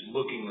kind of just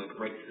looking like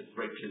right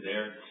to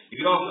there. You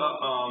could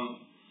also,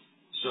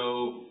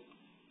 so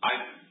I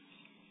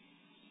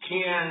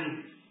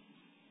can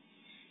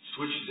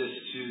switch this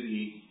to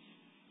the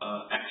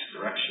X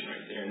direction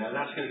right there. Now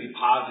that's going to be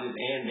positive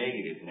and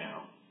negative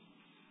now.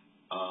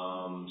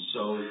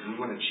 So we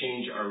want to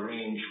change our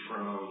range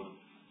from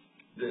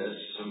this,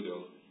 so we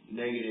go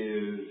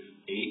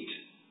 -8,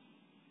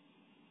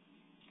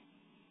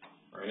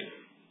 right?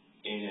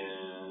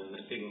 And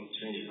I think we'll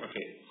change it.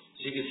 Okay,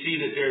 so you can see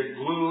that there's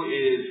blue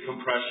is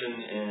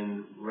compression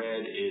and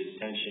red is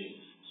tension.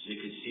 So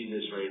you can see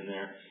this right in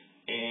there.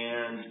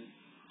 And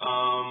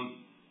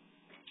I'm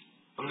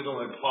going to go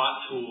to my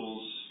plot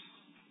tools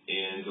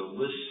and go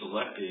list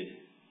selected.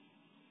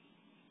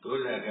 Go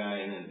to that guy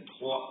and then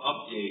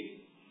update.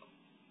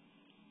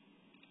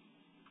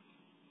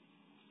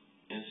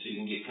 And so you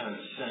can get kind of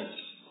a sense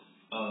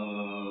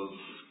of,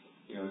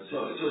 so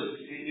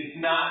it's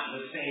not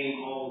the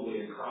same all the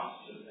way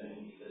across the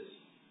thing because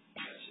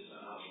that's just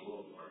not how the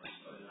world works.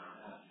 But in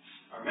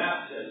our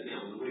map says,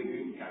 the way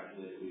we would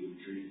calculate it, we would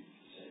treat it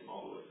the same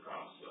all the way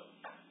across. But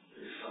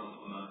there's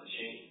some amount of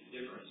change,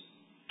 difference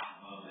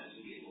as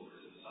we get over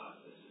to the side.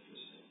 That's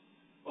interesting.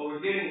 Well,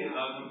 we're getting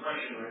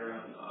compression right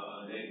around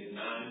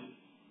 -9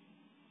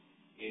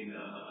 in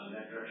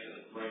that direction,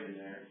 like right in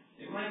there.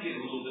 It might get a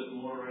little bit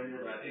more right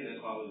there, but I think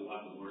that's probably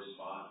about the worst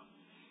spot.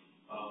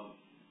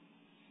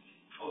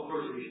 Of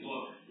course, we can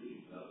look. We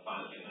can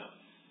find it out.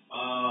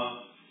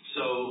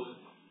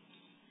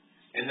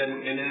 And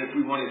then if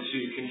we wanted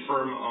to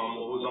confirm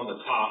what was on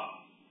the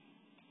top,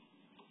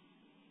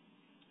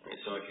 right,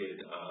 so I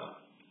could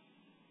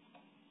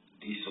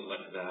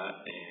deselect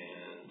that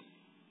and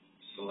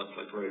select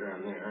like right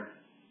around there,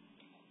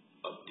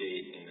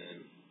 update, and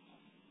then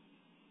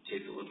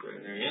take a look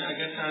right there. Yeah, I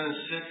guess down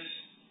to 6.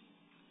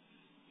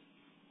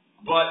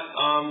 But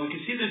we can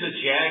see there's a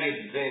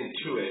jagged thing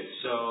to it,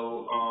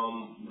 so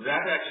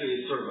that actually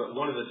is sort of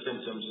one of the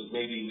symptoms of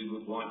maybe we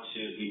would want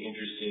to be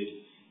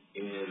interested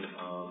in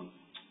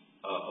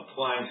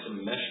applying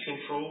some mesh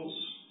controls.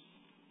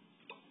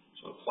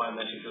 So apply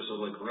mesh controls, so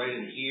like right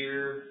in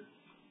here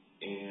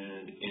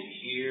and in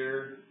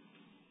here,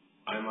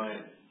 I'm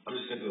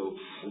just going to go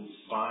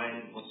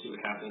fine. Let's see what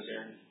happens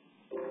here.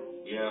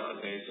 Yeah,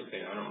 okay, it's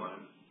okay, I don't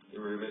mind.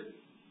 Get rid of it.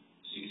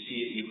 So you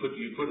see, you put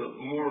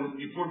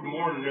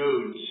more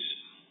nodes,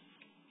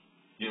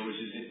 which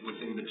is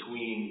within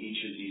between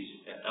each of these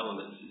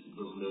elements,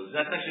 little nodes.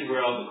 That's actually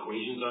where all the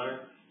equations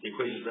are. The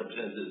equations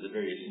represent the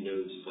various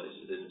nodes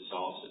places, and it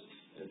solves it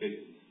in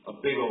a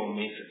big old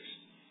matrix.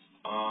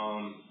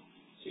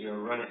 So you're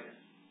gonna run it,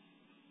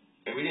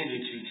 and we didn't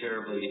do too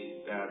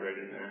terribly bad right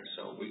in there.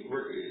 So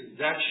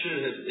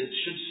it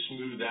should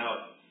smooth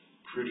out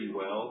pretty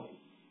well.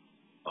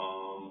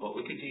 But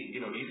we could,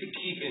 you could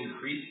keep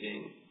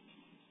increasing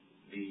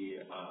the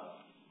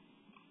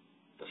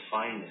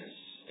fineness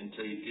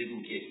until you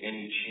didn't get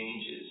any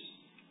changes.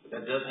 But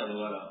that does have a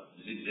lot of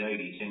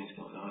zigzaggy things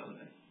going on in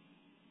there.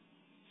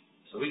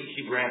 So we can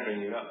keep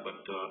ramping it up,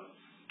 but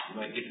you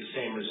might get the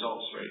same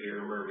results right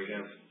here where we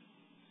have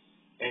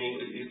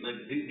anyway,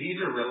 like these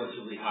are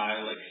relatively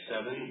high, like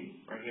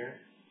 7 right here.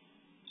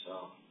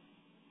 So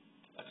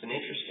that's an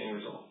interesting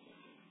result.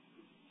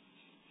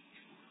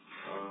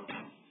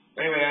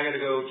 Anyway, I got to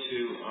go to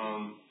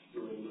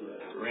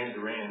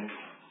Duran.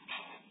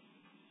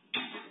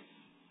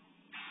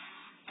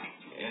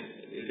 And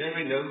does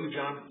anybody know who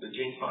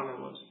Jane Fonda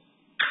was?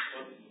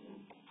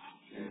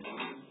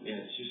 Yeah,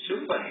 she's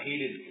sort of a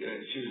hated.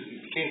 She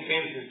became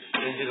famous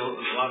and did a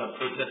lot of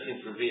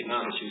protesting for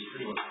Vietnam. She was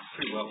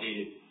pretty well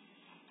hated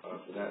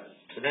for that.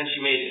 But then she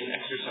made an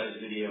exercise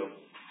video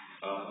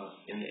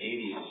in the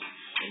 80s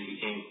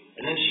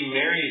and then she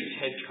married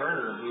Ted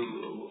Turner,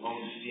 who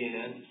owns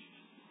CNN.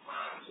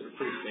 So they're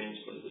pretty famous.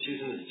 But she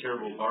was in this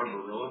terrible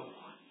Barbarella.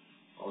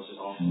 Oh, this is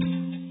awful.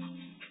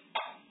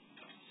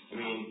 I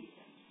mean,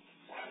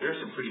 there's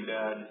some pretty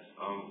bad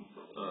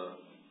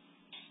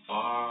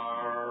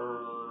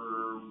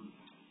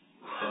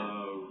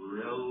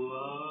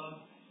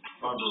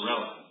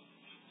Barbarella,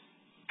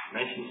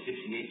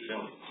 1968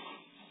 film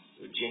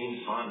with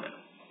Jane Fonda.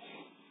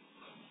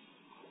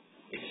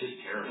 It's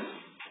just terrible.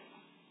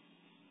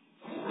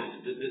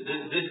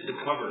 This is the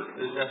cover.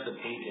 That's the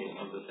painting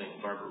of the thing,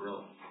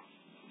 Barbarella.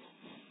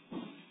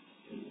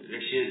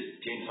 There she is,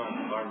 Jane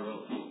Fonda,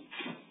 Barbarella.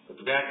 But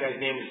the bad guy's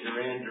name is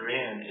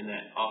Duran in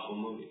that awful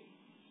movie.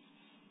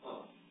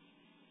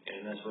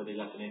 And that's where they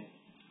got the name,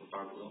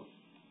 Barbarella.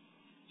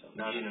 So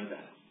now you know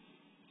that.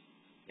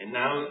 And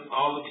now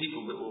all the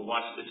people that will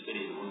watch this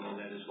video will know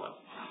that as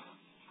well.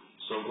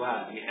 So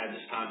glad we had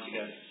this time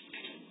together.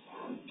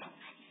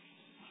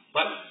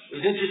 But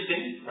it was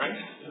interesting, right?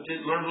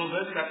 Did learn a little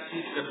bit, got to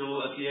see the little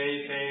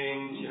FDA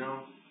things, you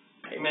know.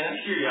 Hey man,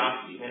 that's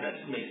curiosity, man.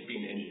 That just makes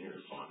being an engineer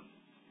fun,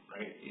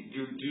 right?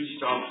 You do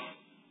stuff,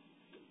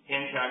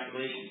 hand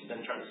calculations, and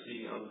then try to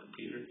see on the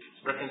computer,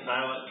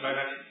 reconcile it, try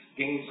to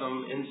gain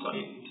some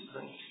insight into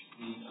things.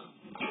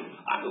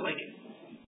 I like it.